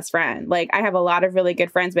my best friend. Like I have a lot of really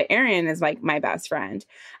good friends, but Aaron is like my best friend.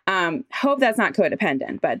 Hope that's not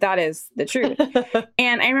codependent, but that is the truth.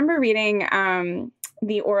 And I remember reading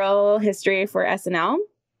the oral history for SNL.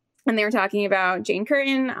 And they were talking about Jane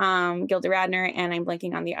Curtin, Gilda Radner, and I'm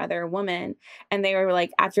blanking on the other woman. And they were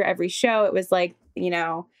like, after every show, it was like, you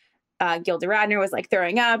know, Gilda Radner was like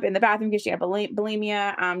throwing up in the bathroom because she had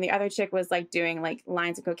bulimia. The other chick was like doing like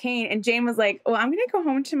lines of cocaine. And Jane was like, well, I'm going to go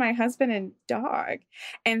home to my husband and dog.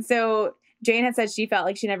 And so Jane had said she felt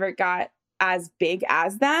like she never got as big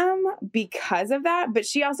as them because of that. But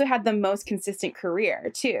she also had the most consistent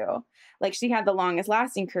career too. Like she had the longest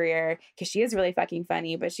lasting career because she is really fucking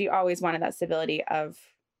funny, but she always wanted that stability of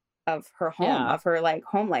her home, of her like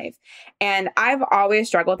home life. And I've always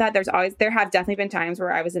struggled with that. There have definitely been times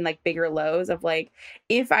where I was in like bigger lows of like,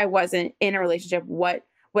 if I wasn't in a relationship, what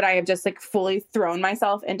would I have just like fully thrown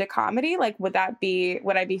myself into comedy? Like, would I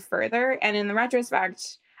be further? And in the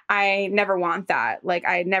retrospect, I never want that. Like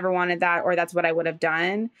I never wanted that, or that's what I would have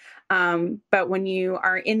done. But when you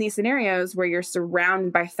are in these scenarios where you're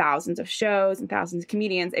surrounded by thousands of shows and thousands of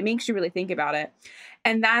comedians, it makes you really think about it.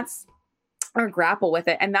 And or grapple with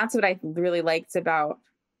it. And that's what I really liked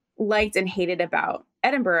and hated about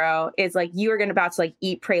Edinburgh is like, you are about to like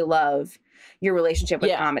eat, pray, love your relationship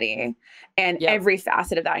with comedy and every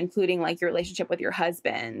facet of that, including like your relationship with your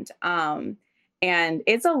husband. And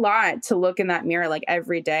it's a lot to look in that mirror, like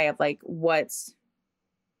every day of like, what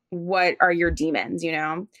are your demons, you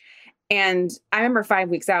know? And I remember 5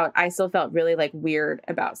 weeks out, I still felt really like weird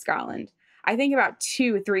about Scotland. I think about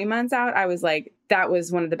 2-3 months out, I was like, that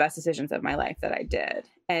was one of the best decisions of my life that I did.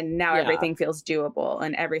 And now everything feels doable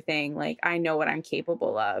and everything, like I know what I'm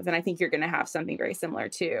capable of. And I think you're going to have something very similar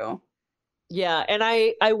too. Yeah. And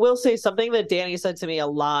I will say something that Danny said to me a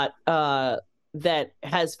lot, that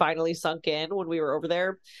has finally sunk in when we were over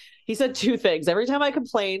there. He said 2 things. Every time I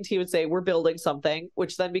complained, he would say, we're building something,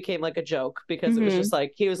 which then became like a joke because it was just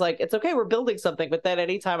like, he was like, it's okay, we're building something. But then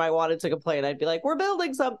anytime I wanted to complain, I'd be like, we're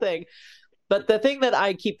building something. But the thing that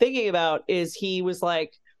I keep thinking about is he was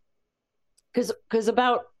like, because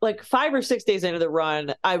about like 5 or 6 days into the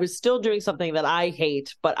run, I was still doing something that I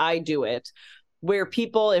hate, but I do it. Where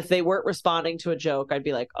people, if they weren't responding to a joke, I'd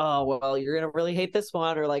be like, oh, well, you're going to really hate this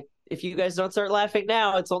one. Or like, if you guys don't start laughing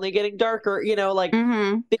now, it's only getting darker, you know, like,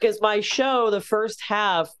 because my show, the first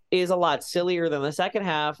half is a lot sillier than the second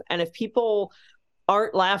half. And if people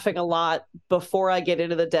aren't laughing a lot before I get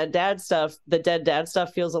into the dead dad stuff, the dead dad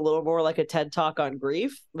stuff feels a little more like a TED talk on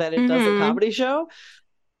grief than it does a comedy show.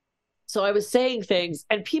 So I was saying things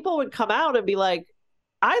and people would come out and be like,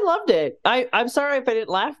 I loved it. I'm sorry if I didn't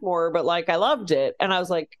laugh more, but like, I loved it. And I was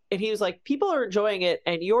like, and he was like, people are enjoying it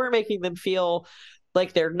and you're making them feel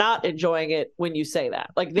like they're not enjoying it when you say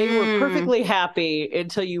that. Like they were perfectly happy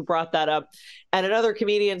until you brought that up. And another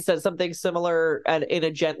comedian said something similar and in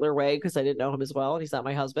a gentler way, because I didn't know him as well and he's not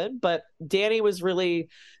my husband. But Danny was really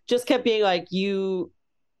just kept being like, by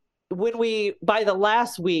the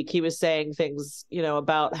last week, he was saying things, you know,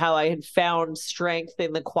 about how I had found strength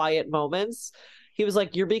in the quiet moments. He was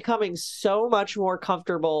like, you're becoming so much more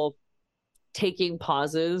comfortable taking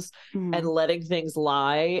pauses and letting things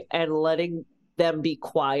lie and letting them be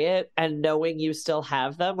quiet and knowing you still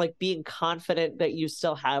have them, like being confident that you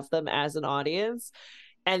still have them as an audience.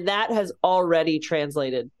 And that has already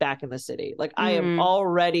translated back in the city. Like I am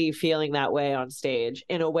already feeling that way on stage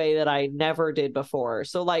in a way that I never did before.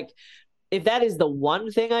 So like, if that is the one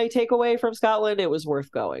thing I take away from Scotland, it was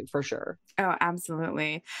worth going for sure. Oh,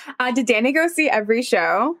 absolutely. Did Danny go see every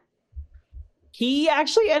show? He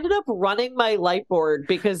actually ended up running my light board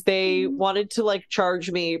because they wanted to like charge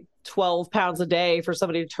me 12 pounds a day for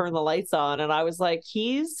somebody to turn the lights on. And I was like,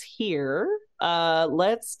 he's here.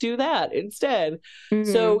 Let's do that instead.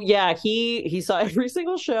 So yeah, he saw every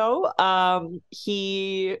single show.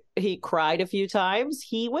 He cried a few times.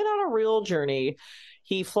 He went on a real journey.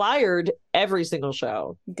 He flyered every single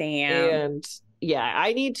show. Damn. And yeah,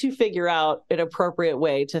 I need to figure out an appropriate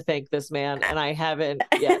way to thank this man, and I haven't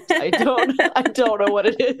yet. I don't know what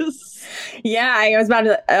it is. Yeah, I was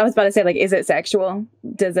about to say, like, is it sexual?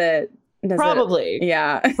 Does Probably.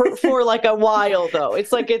 Yeah. for like a while though.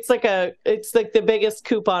 It's like the biggest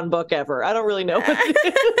coupon book ever. I don't really know what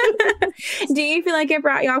it is. Do you feel like it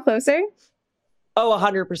brought y'all closer? Oh,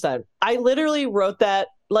 100%. I literally wrote that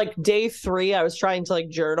like day 3. I was trying to like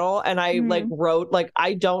journal and I like wrote like,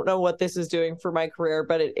 I don't know what this is doing for my career,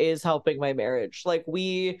 but it is helping my marriage. Like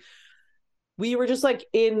we were just like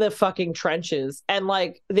in the fucking trenches. And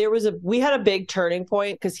like we had a big turning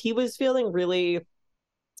point because he was feeling really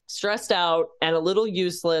stressed out and a little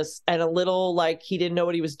useless and a little like he didn't know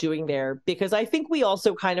what he was doing there, because I think we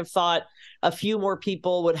also kind of thought a few more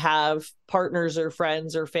people would have partners or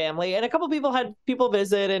friends or family, and a couple people had people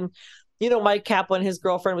visit, and you know, Mike Kaplan, his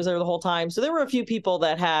girlfriend, was there the whole time, so there were a few people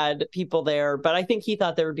that had people there, but I think he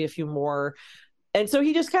thought there would be a few more. And so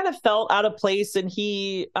he just kind of felt out of place. And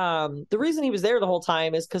he the reason he was there the whole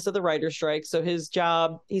time is because of the writer's strike. So his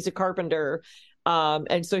job, he's a carpenter,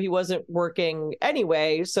 and so he wasn't working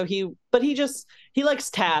anyway. So he likes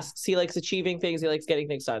tasks. He likes achieving things. He likes getting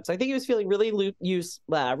things done. So I think he was feeling really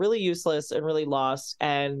useless and really lost.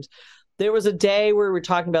 And there was a day where we were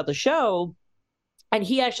talking about the show, and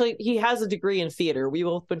he has a degree in theater. We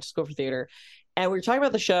both went to school for theater. And we were talking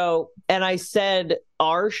about the show, and I said,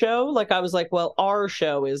 our show, like, I was like, well, our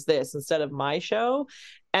show is this instead of my show.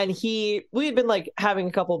 And we had been like having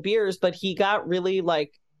a couple beers, but he got really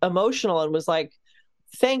like emotional and was like,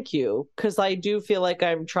 thank you. Cause I do feel like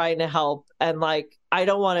I'm trying to help. And like, I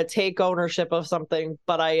don't want to take ownership of something,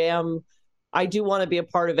 but I do want to be a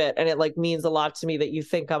part of it. And it like means a lot to me that you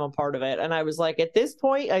think I'm a part of it. And I was like, at this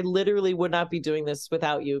point, I literally would not be doing this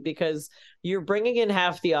without you, because you're bringing in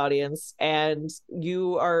half the audience and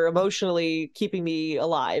you are emotionally keeping me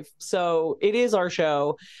alive. So it is our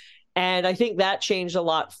show. And I think that changed a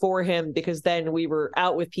lot for him, because then we were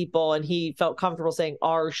out with people and he felt comfortable saying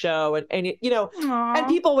our show, and you know, Aww. And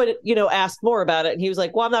people would, you know, ask more about it. And he was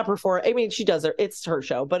like, well, I'm not performing. I mean, she does it. It's her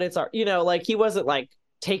show, but it's our, you know, like he wasn't like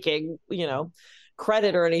taking, you know,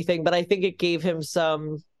 credit or anything, but I think it gave him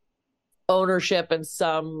some ownership and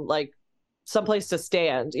some place to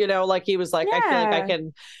stand, you know, like he was like, yeah. I feel like I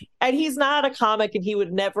can, and he's not a comic, and he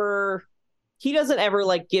doesn't ever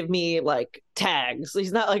like give me like tags.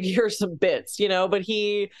 He's not like, here's some bits, you know, but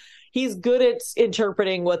he's good at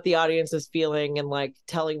interpreting what the audience is feeling and like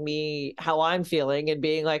telling me how I'm feeling and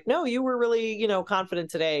being like, no, you were really, you know,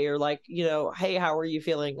 confident today, or like, you know, hey, how are you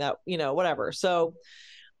feeling, that, you know, whatever. So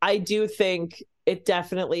I do think it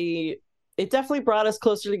definitely brought us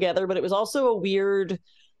closer together, but it was also a weird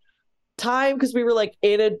time because we were like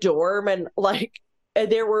in a dorm, and like,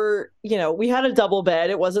 and there were, you know, we had a double bed.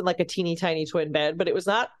 It wasn't like a teeny tiny twin bed, but it was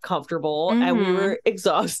not comfortable, and we were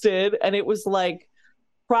exhausted, and it was like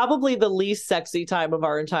probably the least sexy time of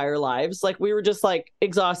our entire lives. Like we were just like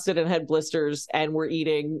exhausted and had blisters and we're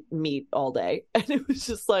eating meat all day. And it was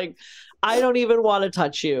just like, I don't even want to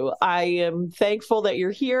touch you. I am thankful that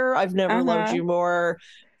you're here. I've never loved you more.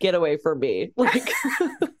 Get away from me. Like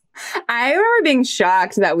I remember being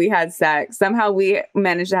shocked that we had sex. Somehow we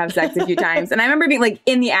managed to have sex a few times. And I remember being like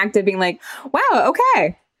in the act of being like, wow,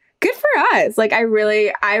 okay. Good for us. Like I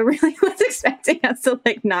really was expecting us to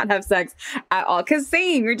like not have sex at all. Cause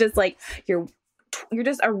same, you're just like, you're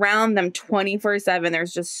just around them 24/7.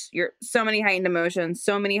 There's just, you're so many heightened emotions,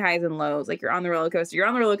 so many highs and lows. Like you're on the roller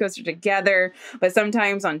coaster together, but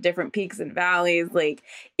sometimes on different peaks and valleys. Like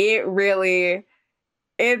it really,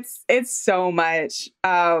 it's so much.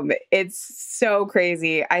 It's so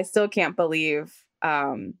crazy. I still can't believe,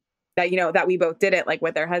 that, you know, that we both did it like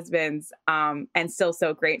with our husbands, and still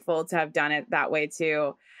so grateful to have done it that way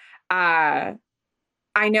too. I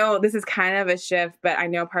know this is kind of a shift, but I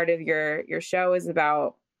know part of your show is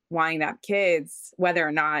about wanting to have kids, whether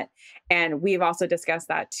or not, and we've also discussed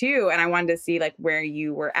that too. And I wanted to see like where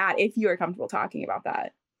you were at, if you are comfortable talking about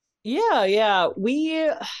that. Yeah.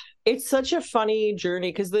 It's such a funny journey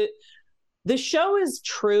because the show is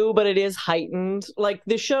true, but it is heightened. Like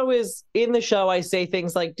in the show, I say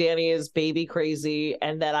things like Danny is baby crazy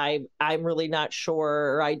and that I'm really not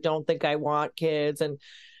sure, or I don't think I want kids. And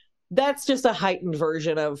that's just a heightened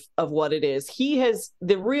version of what it is.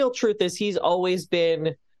 The real truth is he's always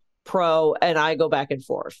been pro and I go back and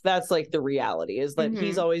forth. That's like the reality is that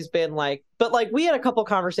he's always been like, but like we had a couple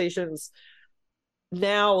conversations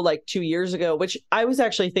now, like 2 years ago, which I was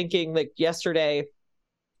actually thinking like yesterday,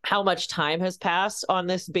 how much time has passed on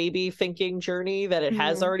this baby thinking journey that it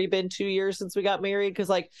has already been 2 years since we got married. Cause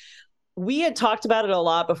like we had talked about it a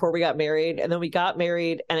lot before we got married, and then we got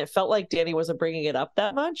married and it felt like Danny wasn't bringing it up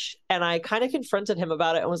that much. And I kind of confronted him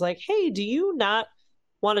about it and was like, hey, do you not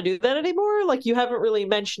want to do that anymore? Like you haven't really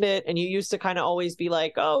mentioned it. And you used to kind of always be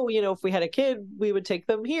like, oh, you know, if we had a kid, we would take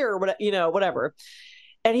them here, whatever.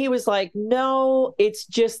 And he was like, no, it's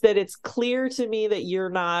just that it's clear to me that you're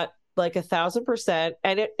not like 1,000%.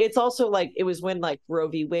 And it's also like, it was when like Roe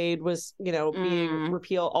v. Wade was, being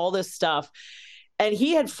repealed, all this stuff. And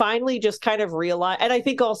he had finally just kind of realized, and I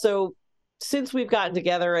think also since we've gotten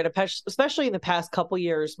together and especially in the past couple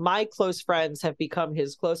years, my close friends have become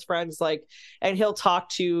his close friends. Like, and he'll talk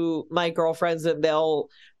to my girlfriends and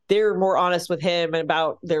they're more honest with him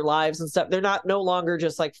about their lives and stuff. They're no longer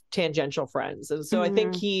just like tangential friends. And so I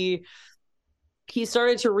think he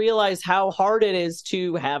started to realize how hard it is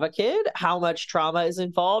to have a kid, how much trauma is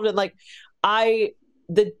involved. And like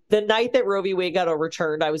the night that Roe v. Wade got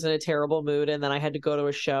overturned, I was in a terrible mood. And then I had to go to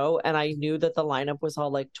a show and I knew that the lineup was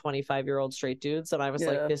all like 25-year-old straight dudes. And I was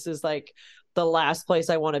like, this is like the last place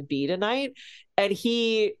I want to be tonight. And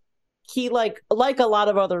he like a lot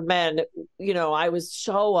of other men, I was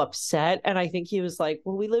so upset. And I think he was like,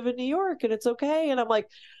 well, we live in New York and it's okay. And I'm like,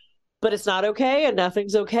 but it's not okay and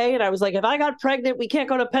nothing's okay. And I was like, if I got pregnant, we can't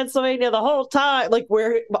go to Pennsylvania the whole time. Like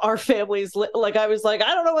where our families, like, I was like,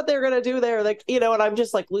 I don't know what they're going to do there. Like, and I'm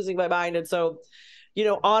just like losing my mind. And so,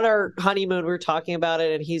 on our honeymoon, we were talking about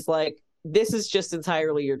it and he's like, this is just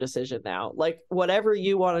entirely your decision now. Like whatever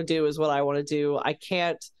you want to do is what I want to do. I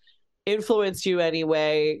can't influence you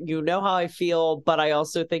anyway. You know how I feel, but I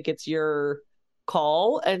also think it's your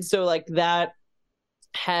call. And so like that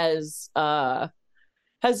has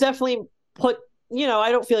definitely put,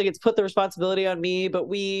 I don't feel like it's put the responsibility on me, but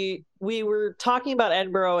we were talking about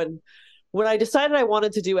Edinburgh. And when I decided I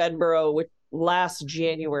wanted to do Edinburgh last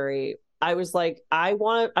January, I was like, I've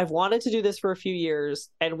wanted to do this for a few years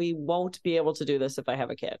and we won't be able to do this if I have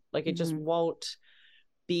a kid. Like it just won't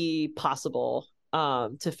be possible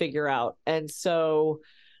to figure out. And so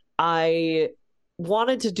I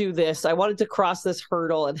wanted to do this. I wanted to cross this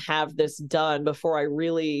hurdle and have this done before I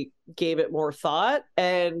really gave it more thought.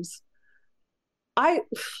 And I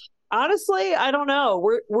honestly, I don't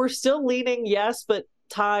know. We're still leaning yes, but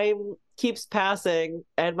time keeps passing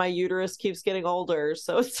and my uterus keeps getting older.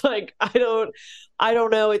 So it's like, I don't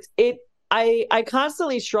know. I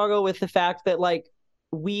constantly struggle with the fact that like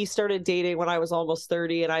we started dating when I was almost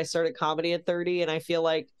 30 and I started comedy at 30. And I feel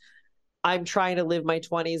like I'm trying to live my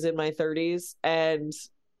 20s in my 30s, and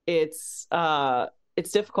it's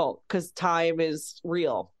difficult because time is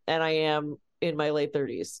real and I am in my late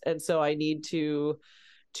 30s. And so I need to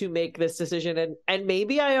make this decision. And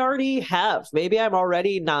maybe I already have, maybe I'm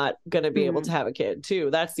already not going to be able to have a kid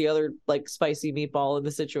too. That's the other like spicy meatball in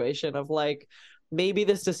the situation of like, maybe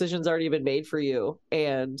this decision's already been made for you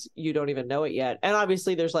and you don't even know it yet. And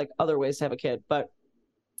obviously there's like other ways to have a kid, but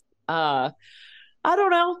I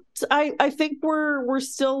don't know. I think we're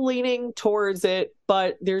still leaning towards it,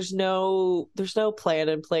 but there's no plan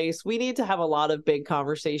in place. We need to have a lot of big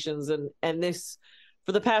conversations, and this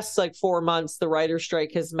for the past like 4 months, the writer's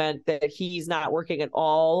strike has meant that he's not working at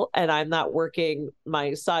all, and I'm not working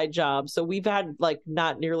my side job. So we've had like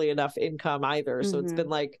not nearly enough income either. So it's been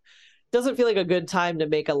like doesn't feel like a good time to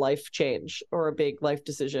make a life change or a big life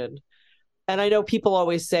decision. And I know people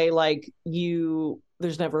always say like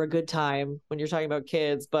there's never a good time when you're talking about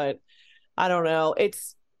kids, but I don't know.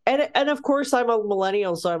 And of course I'm a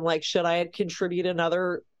millennial, so I'm like, should I contribute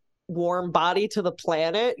another warm body to the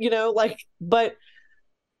planet? Like, but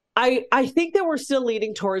I think that we're still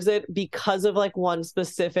leading towards it because of like one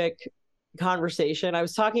specific conversation. I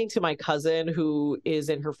was talking to my cousin who is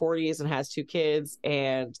in her 40s and has two kids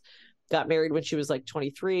and got married when she was like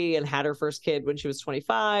 23 and had her first kid when she was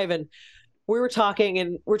 25. And we're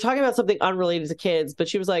talking about something unrelated to kids, but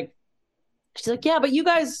she's like, yeah, but you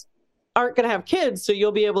guys aren't going to have kids, so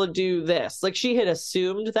you'll be able to do this. Like she had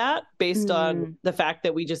assumed that based on the fact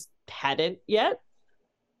that we just hadn't yet.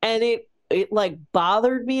 And it like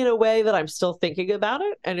bothered me in a way that I'm still thinking about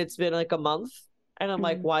it. And it's been like a month. And I'm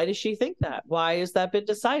like, why does she think that? Why has that been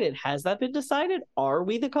decided? Has that been decided? Are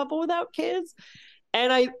we the couple without kids?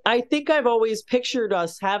 And I think I've always pictured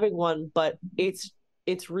us having one, but it's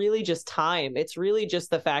really just time. It's really just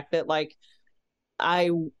the fact that like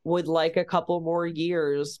I would like a couple more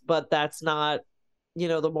years, but that's not,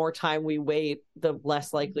 the more time we wait, the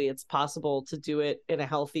less likely it's possible to do it in a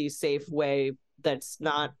healthy, safe way that's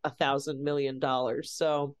not $1,000,000,000.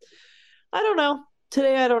 So I don't know.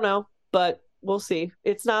 Today I don't know, but we'll see.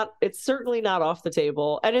 It's certainly not off the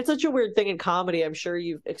table. And it's such a weird thing in comedy. I'm sure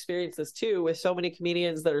you've experienced this too, with so many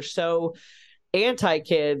comedians that are so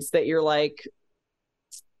anti-kids that you're like,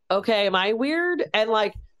 okay, am I weird? And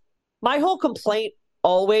like my whole complaint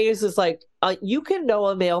always is like, you can know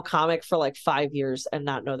a male comic for like 5 years and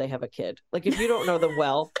not know they have a kid. Like if you don't know them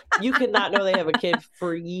well, you cannot know they have a kid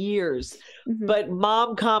for years. But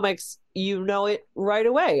mom comics, you know it right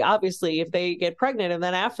away, obviously, if they get pregnant. And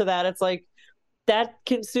then after that, it's like that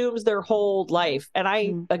consumes their whole life. And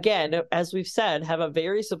I, again, as we've said, have a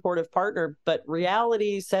very supportive partner, but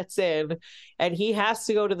reality sets in and he has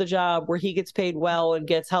to go to the job where he gets paid well and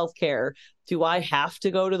gets health care. Do I have to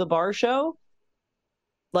go to the bar show?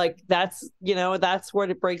 Like that's what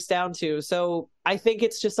it breaks down to. So I think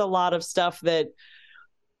it's just a lot of stuff that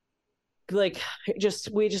like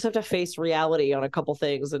we just have to face reality on a couple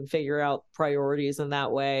things and figure out priorities in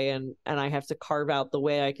that way. And I have to carve out the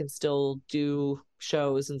way I can still do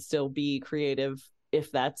shows and still be creative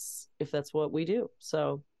if that's what we do.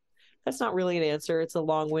 So that's not really an answer. It's a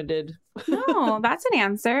long-winded. No, that's an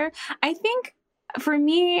answer. I think for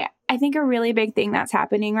me, I think a really big thing that's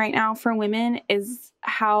happening right now for women is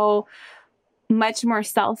how much more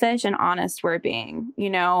selfish and honest we're being.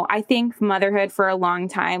 I think motherhood for a long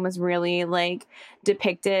time was really like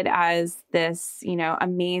depicted as this,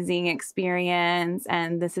 amazing experience.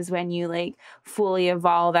 And this is when you like fully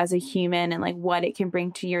evolve as a human and like what it can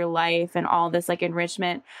bring to your life and all this like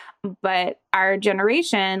enrichment. But our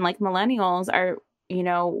generation, like millennials are,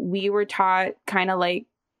 we were taught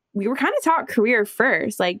career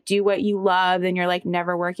first, like do what you love and you're like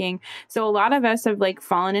never working. So a lot of us have like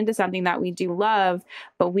fallen into something that we do love,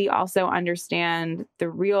 but we also understand the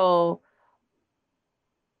real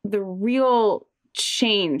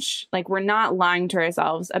change. Like we're not lying to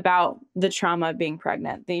ourselves about the trauma of being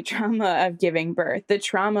pregnant, the trauma of giving birth, the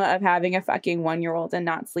trauma of having a fucking 1-year-old and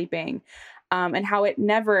not sleeping, and how it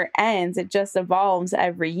never ends. It just evolves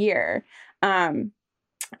every year.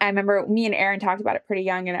 I remember me and Aaron talked about it pretty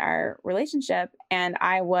young in our relationship. And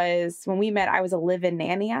when we met, I was a live-in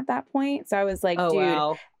nanny at that point. So I was like, dude,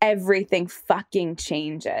 wow, everything fucking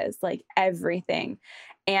changes, like everything.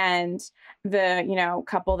 And the,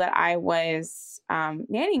 couple that I was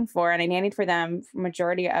nannying for, and I nannied for them for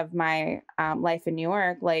majority of my life in New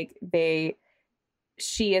York, like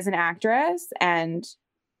she is an actress, and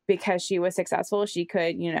because she was successful, she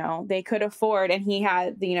could, they could afford, and he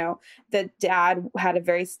had, the dad had a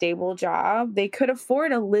very stable job. They could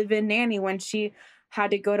afford a live-in nanny when she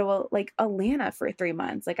had to go to Atlanta for 3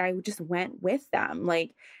 months. Like I just went with them.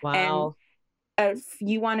 Like, wow. And if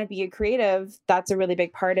you want to be a creative, that's a really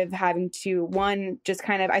big part of having to, one, just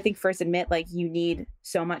kind of, I think first admit like you need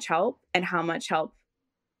so much help and how much help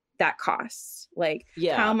that costs. Like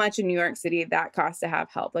how much in New York City that costs to have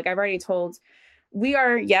help. Like I've already told, we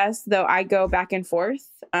are, yes, though I go back and forth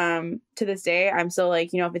to this day. I'm still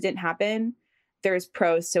like, if it didn't happen, there's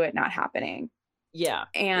pros to it not happening. Yeah.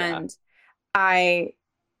 And I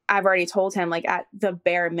I've already told him, like, at the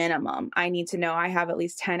bare minimum, I need to know I have at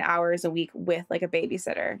least 10 hours a week with like a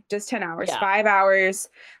babysitter, just 10 hours, 5 hours,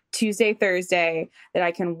 Tuesday, Thursday, that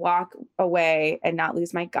I can walk away and not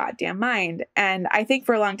lose my goddamn mind. And I think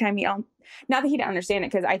for a long time, not that he didn't understand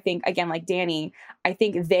it, because I think, again, like Danny, I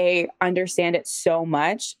think they understand it so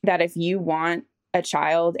much that if you want a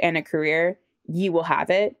child and a career, you will have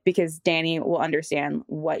it, because Danny will understand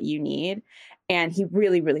what you need. And he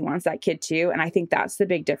really, really wants that kid too. And I think that's the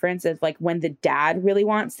big difference, is like when the dad really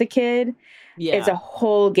wants the kid, it's a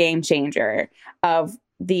whole game changer of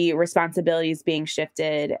the responsibilities being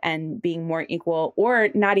shifted and being more equal, or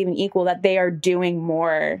not even equal, that they are doing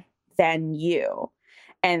more than you.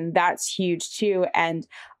 And that's huge too. And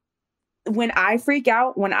when I freak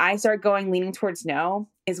out, when I start leaning towards no,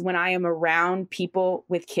 is when I am around people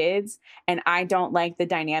with kids and I don't like the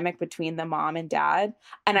dynamic between the mom and dad.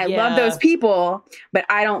 And I love those people, but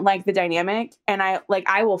I don't like the dynamic. And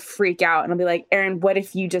I will freak out and I'll be like, Aaron, what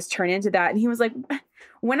if you just turn into that? And he was like,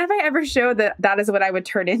 when have I ever showed that is what I would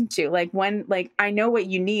turn into? Like, when, like, I know what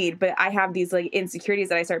you need, but I have these like insecurities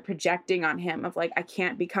that I start projecting on him of like, I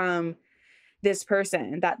can't become this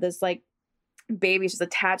person, that this like baby's just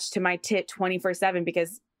attached to my tit 24/7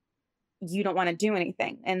 because you don't want to do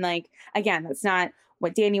anything. And like, again, that's not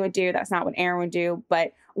what Danny would do. That's not what Aaron would do.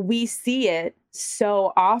 But we see it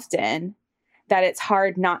so often that it's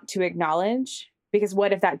hard not to acknowledge, because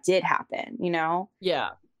what if that did happen, you know? Yeah.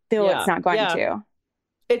 Though it's not going to.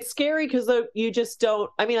 It's scary because you just don't,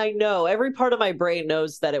 I mean, I know every part of my brain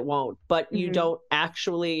knows that it won't, but you don't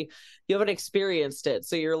actually, you haven't experienced it.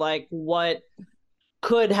 So you're like, what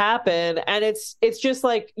could happen? And it's just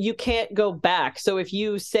like, you can't go back. So if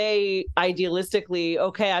you say idealistically,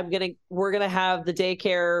 okay, we're going to have the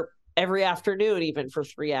daycare every afternoon, even for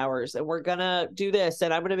 3 hours, and we're going to do this,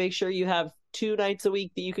 and I'm going to make sure you have 2 nights a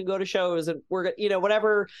week that you can go to shows, and we're going to,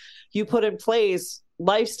 whatever you put in place,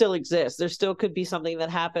 life still exists. There still could be something that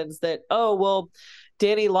happens that, oh, well,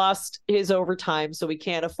 Danny lost his overtime, so we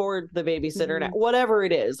can't afford the babysitter. Now, whatever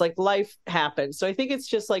it is, like, life happens. So I think it's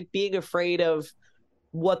just like being afraid of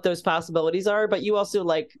what those possibilities are, but you also,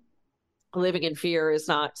 like, living in fear is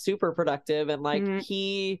not super productive. And like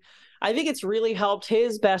I think it's really helped.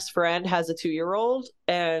 His best friend has a 2-year-old,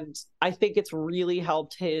 and I think it's really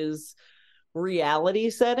helped his reality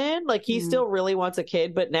set in. Like, he still really wants a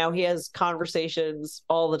kid, but now he has conversations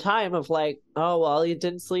all the time of like, oh, well, he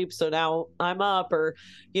didn't sleep, so now I'm up, or,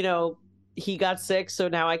 he got sick, so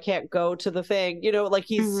now I can't go to the thing, like,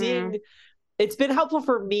 he's seeing. It's been helpful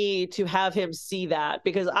for me to have him see that,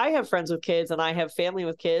 because I have friends with kids and I have family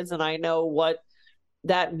with kids, and I know what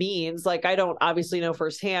that means. Like, I don't obviously know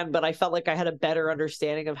firsthand, but I felt like I had a better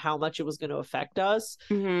understanding of how much it was going to affect us.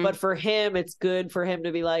 But for him, it's good for him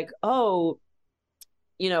to be like, oh,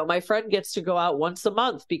 my friend gets to go out once a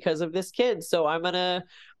month because of this kid, so I'm going to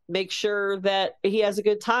make sure that he has a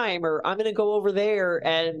good time, or I'm going to go over there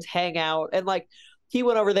and hang out. And like, he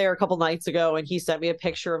went over there a couple nights ago and he sent me a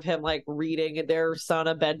picture of him like reading their son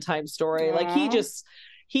a bedtime story. Aww. Like,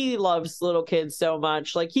 he loves little kids so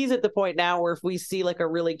much. Like, he's at the point now where if we see like a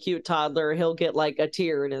really cute toddler, he'll get like a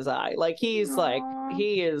tear in his eye. Like, he's like,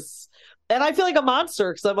 he is. And I feel like a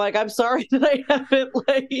monster, because I'm like, I'm sorry that I haven't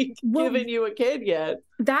like given you a kid yet.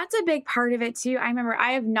 That's a big part of it too. I remember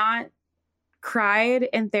I have not cried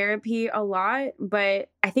in therapy a lot, but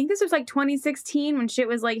I think this was like 2016 when shit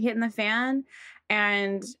was like hitting the fan.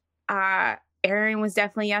 And Aaron was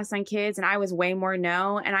definitely yes on kids, and I was way more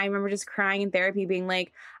no. And I remember just crying in therapy, being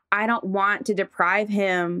like, I don't want to deprive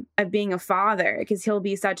him of being a father, because he'll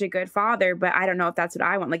be such a good father, but I don't know if that's what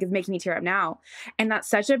I want. Like, it's making me tear up now. And that's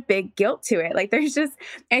such a big guilt to it. Like, there's just,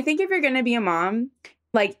 I think if you're going to be a mom,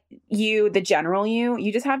 like the general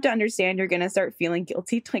you just have to understand you're going to start feeling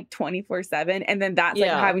guilty like 24/7. And then that's like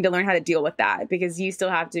having to learn how to deal with that, because you still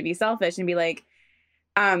have to be selfish and be like,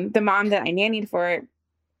 the mom that I nannied for,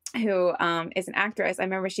 who is an actress, I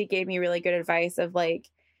remember she gave me really good advice of like,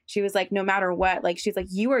 she was like, no matter what, like, she's like,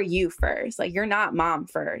 you are you first. Like, you're not mom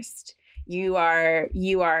first. You are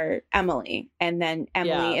Emily. And then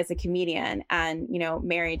Emily is a comedian and,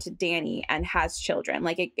 married to Danny and has children.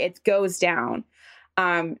 Like, it goes down.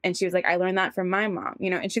 And she was like, I learned that from my mom,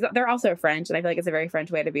 and they're also French. And I feel like it's a very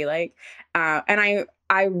French way to be like, and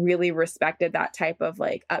I really respected that type of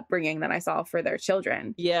like upbringing that I saw for their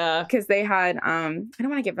children. Yeah. Cause they had, I'm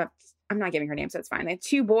not giving her name, so it's fine. They had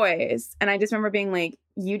 2 boys. And I just remember being like,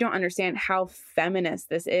 you don't understand how feminist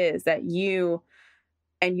this is, that you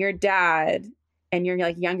and your dad and your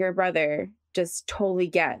like younger brother just totally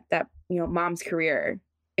get that, mom's career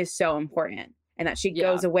is so important, and that she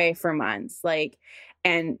goes away for months. Like,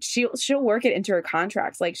 and she'll work it into her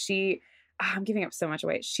contracts. Like, I'm giving up so much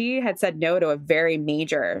away. She had said no to a very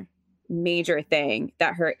major thing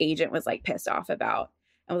that her agent was like pissed off about.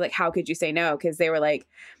 I was like, how could you say no? Because they were like,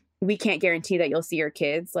 we can't guarantee that you'll see your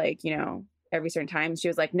kids, like, you know, every certain time. She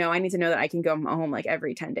was like, no, I need to know that I can go home like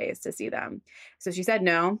every 10 days to see them. So she said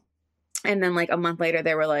no. And then like a month later,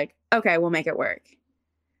 they were like, okay, we'll make it work.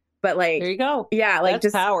 But like, there you go. Yeah. Like that's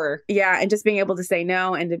just power. Yeah. And just being able to say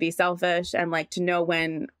no and to be selfish and like to know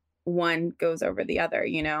when one goes over the other,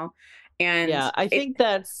 you know? And yeah, I think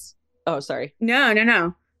that's, oh, sorry.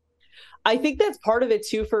 No. I think that's part of it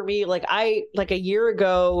too for me. Like a year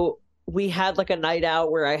ago, we had like a night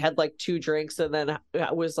out where I had like 2 drinks and then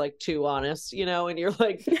I was like too honest, you know, and you're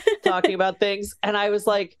like talking about things. And I was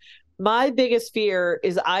like, my biggest fear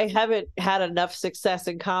is I haven't had enough success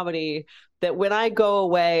in comedy that when I go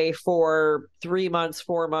away for 3 months,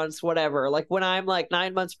 4 months, whatever, like when I'm like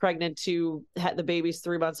 9 months pregnant to the baby's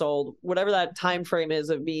 3 months old, whatever that time frame is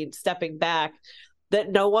of me stepping back,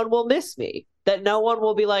 that no one will miss me. That no one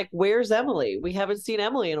will be like, where's Emily? We haven't seen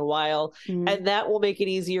Emily in a while. Mm-hmm. And that will make it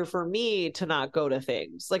easier for me to not go to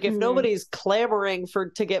things. Like if nobody's clamoring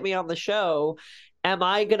to get me on the show, am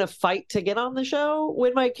I going to fight to get on the show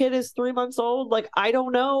when my kid is 3 months old? Like, I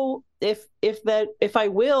don't know if I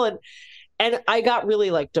will. And I got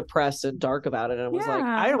really like depressed and dark about it. And I was like,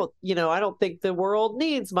 I don't think the world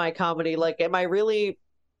needs my comedy. Like, am I really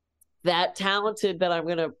that talented that I'm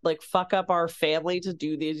gonna like fuck up our family to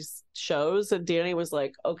do these shows? And Danny was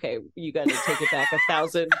like, okay, you got to take it back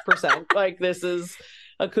 1,000%. Like this is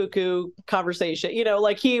a cuckoo conversation, you know,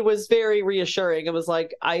 like he was very reassuring. It was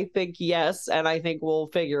like, I think yes, and I think we'll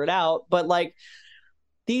figure it out. But like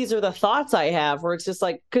these are the thoughts I have where it's just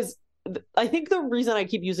like, because I think the reason I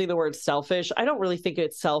keep using the word selfish, I don't really think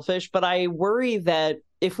it's selfish, but I worry that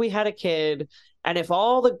if we had a kid and if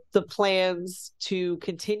all the plans to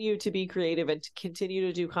continue to be creative and to continue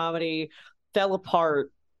to do comedy fell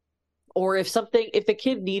apart, or if the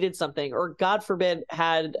kid needed something, or God forbid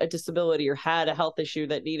had a disability or had a health issue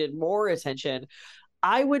that needed more attention,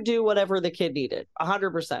 I would do whatever the kid needed,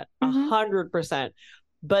 100%, 100%.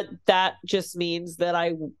 But that just means that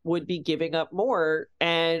I would be giving up more.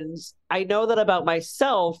 And I know that about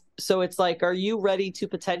myself. So it's like, are you ready to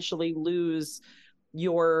potentially lose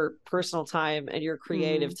your personal time and your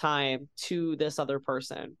creative time to this other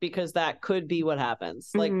person? Because that could be what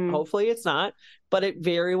happens. Like, hopefully it's not, but it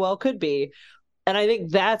very well could be. And I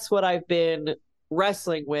think that's what I've been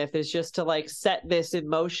wrestling with, is just to like set this in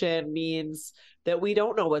motion means that we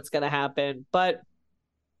don't know what's going to happen. But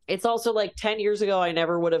it's also like 10 years ago, I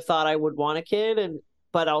never would have thought I would want a kid.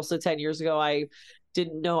 But also 10 years ago, I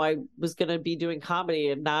didn't know I was going to be doing comedy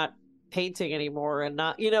and not painting anymore, and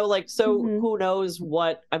not, you know, like, so who knows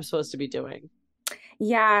what I'm supposed to be doing.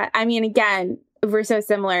 Yeah. I mean, again, we're so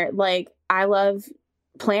similar. Like, I love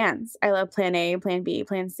plans. I love plan A, plan B,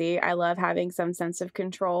 plan C. I love having some sense of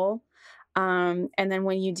control. And then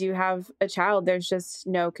when you do have a child, there's just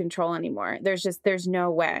no control anymore. There's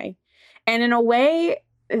no way. And in a way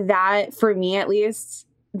that, for me at least,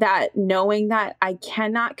 that knowing that I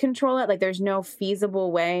cannot control it, like there's no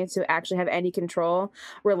feasible way to actually have any control,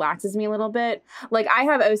 relaxes me a little bit. Like, I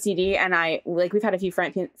have OCD, and we've had a few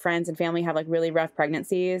friends and family have like really rough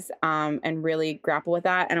pregnancies, and really grapple with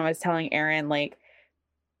that. And I was telling Aaron, like,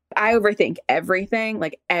 I overthink everything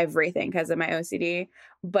because of my OCD.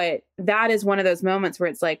 But that is one of those moments where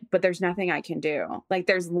it's like, but there's nothing I can do. Like,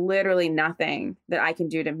 there's literally nothing that I can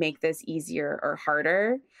do to make this easier or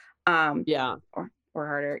harder. Or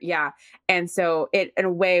harder. Yeah. And so it, in a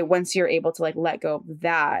way, once you're able to like let go of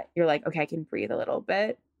that, you're like, okay, I can breathe a little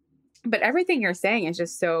bit. But everything you're saying is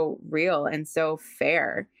just so real and so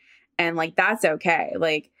fair. And like, that's okay.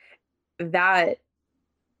 Like, that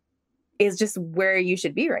is just where you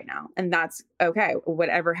should be right now. And that's okay.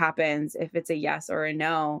 Whatever happens, if it's a yes or a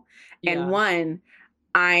no. Yeah. And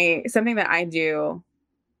something that I do,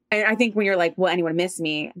 and I think when you're like, will anyone miss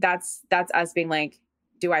me? That's us being like,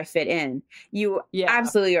 do I fit in? You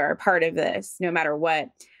absolutely are a part of this, no matter what.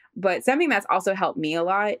 But something that's also helped me a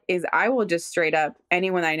lot is I will just straight up,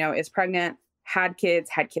 anyone I know is pregnant, had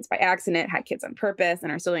kids by accident, had kids on purpose,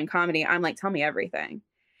 and are still doing comedy. I'm like, tell me everything.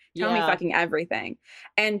 Tell me fucking everything.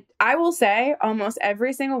 And I will say almost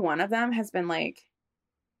every single one of them has been like,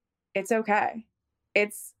 it's okay.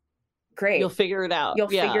 It's great. You'll figure it out. You'll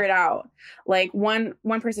figure it out. Like one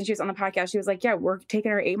person, she was on the podcast. She was like, yeah, we're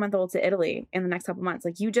taking our 8-month-old to Italy in the next couple months.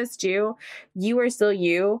 Like, you are still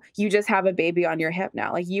you. You just have a baby on your hip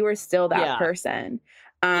now. Like, you are still that person.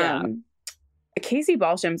 Casey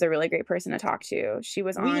Balsham's a really great person to talk to. She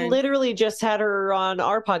was We literally just had her on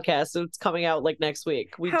our podcast. So it's coming out like next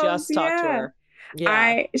week. We just talked to her.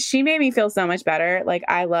 Yeah. She made me feel so much better. Like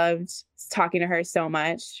I loved talking to her so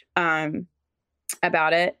much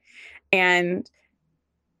about it. And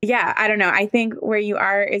yeah, I don't know. I think where you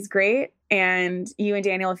are is great, and you and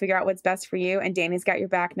Daniel will figure out what's best for you, and Danny's got your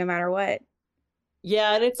back no matter what.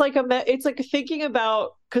 Yeah, and it's like thinking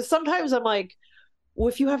about, because sometimes I'm like, well,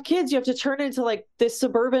 if you have kids, you have to turn into like this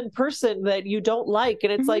suburban person that you don't like.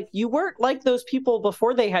 And it's like, you weren't like those people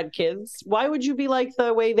before they had kids. Why would you be like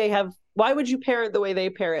the way they have? Why would you parent the way they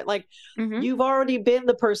parent? Like, you've already been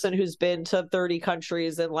the person who's been to 30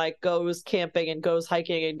 countries and like goes camping and goes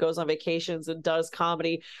hiking and goes on vacations and does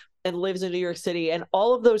comedy and lives in New York City. And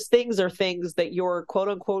all of those things are things that your quote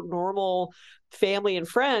unquote normal family and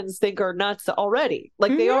friends think are nuts already.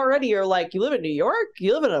 Like they already are like, you live in New York,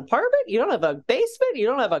 you live in an apartment, you don't have a basement, you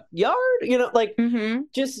don't have a yard, you know, like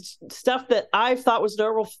just stuff that I've thought was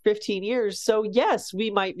normal for 15 years. So yes,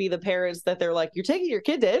 we might be the parents that they're like, you're taking your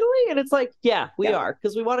kid to Italy? And it's like, yeah, we are,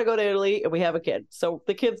 because we want to go to Italy and we have a kid. So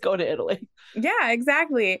the kid's going to Italy. Yeah,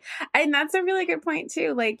 exactly. And that's a really good point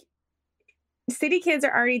too. Like, city kids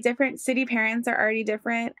are already different. City parents are already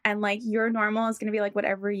different. And like your normal is going to be like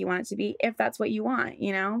whatever you want it to be, if that's what you want,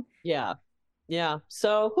 you know? Yeah. Yeah.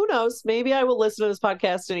 So who knows? Maybe I will listen to this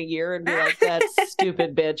podcast in a year and be like, that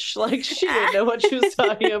stupid bitch. Like she didn't know what she was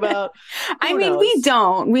talking about. I mean, we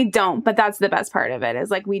don't, but that's the best part of it is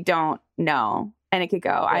like, we don't know. And it could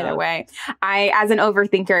go either way. As an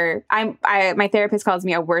overthinker, my therapist calls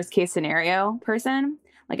me a worst case scenario person.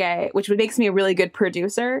 Which makes me a really good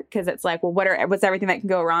producer, because it's like, well, what's everything that can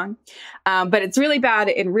go wrong? But it's really bad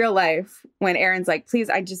in real life when Erin's like, please,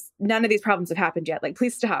 none of these problems have happened yet. Like,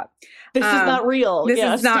 please stop. This is not real. This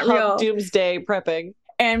is not real. Doomsday prepping.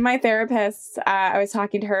 And my therapist, I was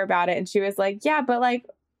talking to her about it, and she was like, yeah, but like,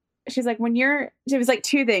 she's like, she was like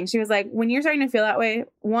two things. She was like, when you're starting to feel that way,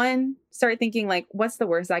 one, start thinking like, what's the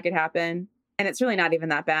worst that could happen? And it's really not even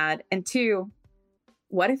that bad. And two,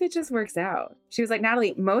 what if it just works out? She was like,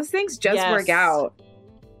 Natalie, most things just work out.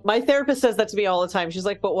 My therapist says that to me all the time. She's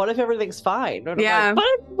like, but what if everything's fine? And I'm like,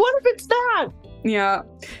 what if it's not? Yeah.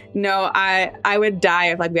 No, I would die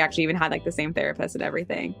if like we actually even had like the same therapist and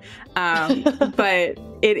everything. But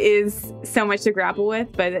it is so much to grapple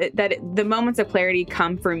with. But the moments of clarity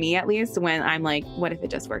come for me, at least, when I'm like, what if it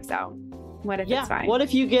just works out? What if it's fine? What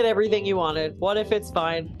if you get everything you wanted? What if it's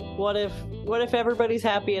fine? What if everybody's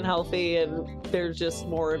happy and healthy and there's just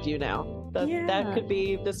more of you now? That could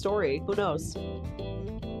be the story. Who knows?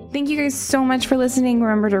 Thank you guys so much for listening.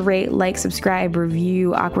 Remember to rate, like, subscribe,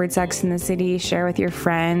 review Awkward Sex in the City, share with your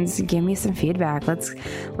friends, give me some feedback. Let's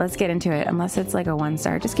get into it. Unless it's like a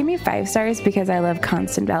 1-star, just give me 5 stars, because I love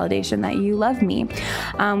constant validation that you love me.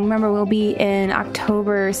 Remember, we'll be in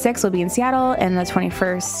October 6th, we'll be in Seattle, and the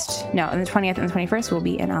 20th and the 21st, we'll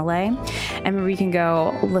be in LA. And remember, you can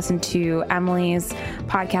go listen to Emily's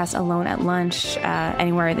podcast, Alone at Lunch,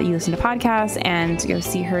 anywhere that you listen to podcasts, and go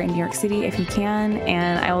see her in New York City if you can.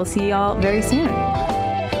 And I will see y'all very soon.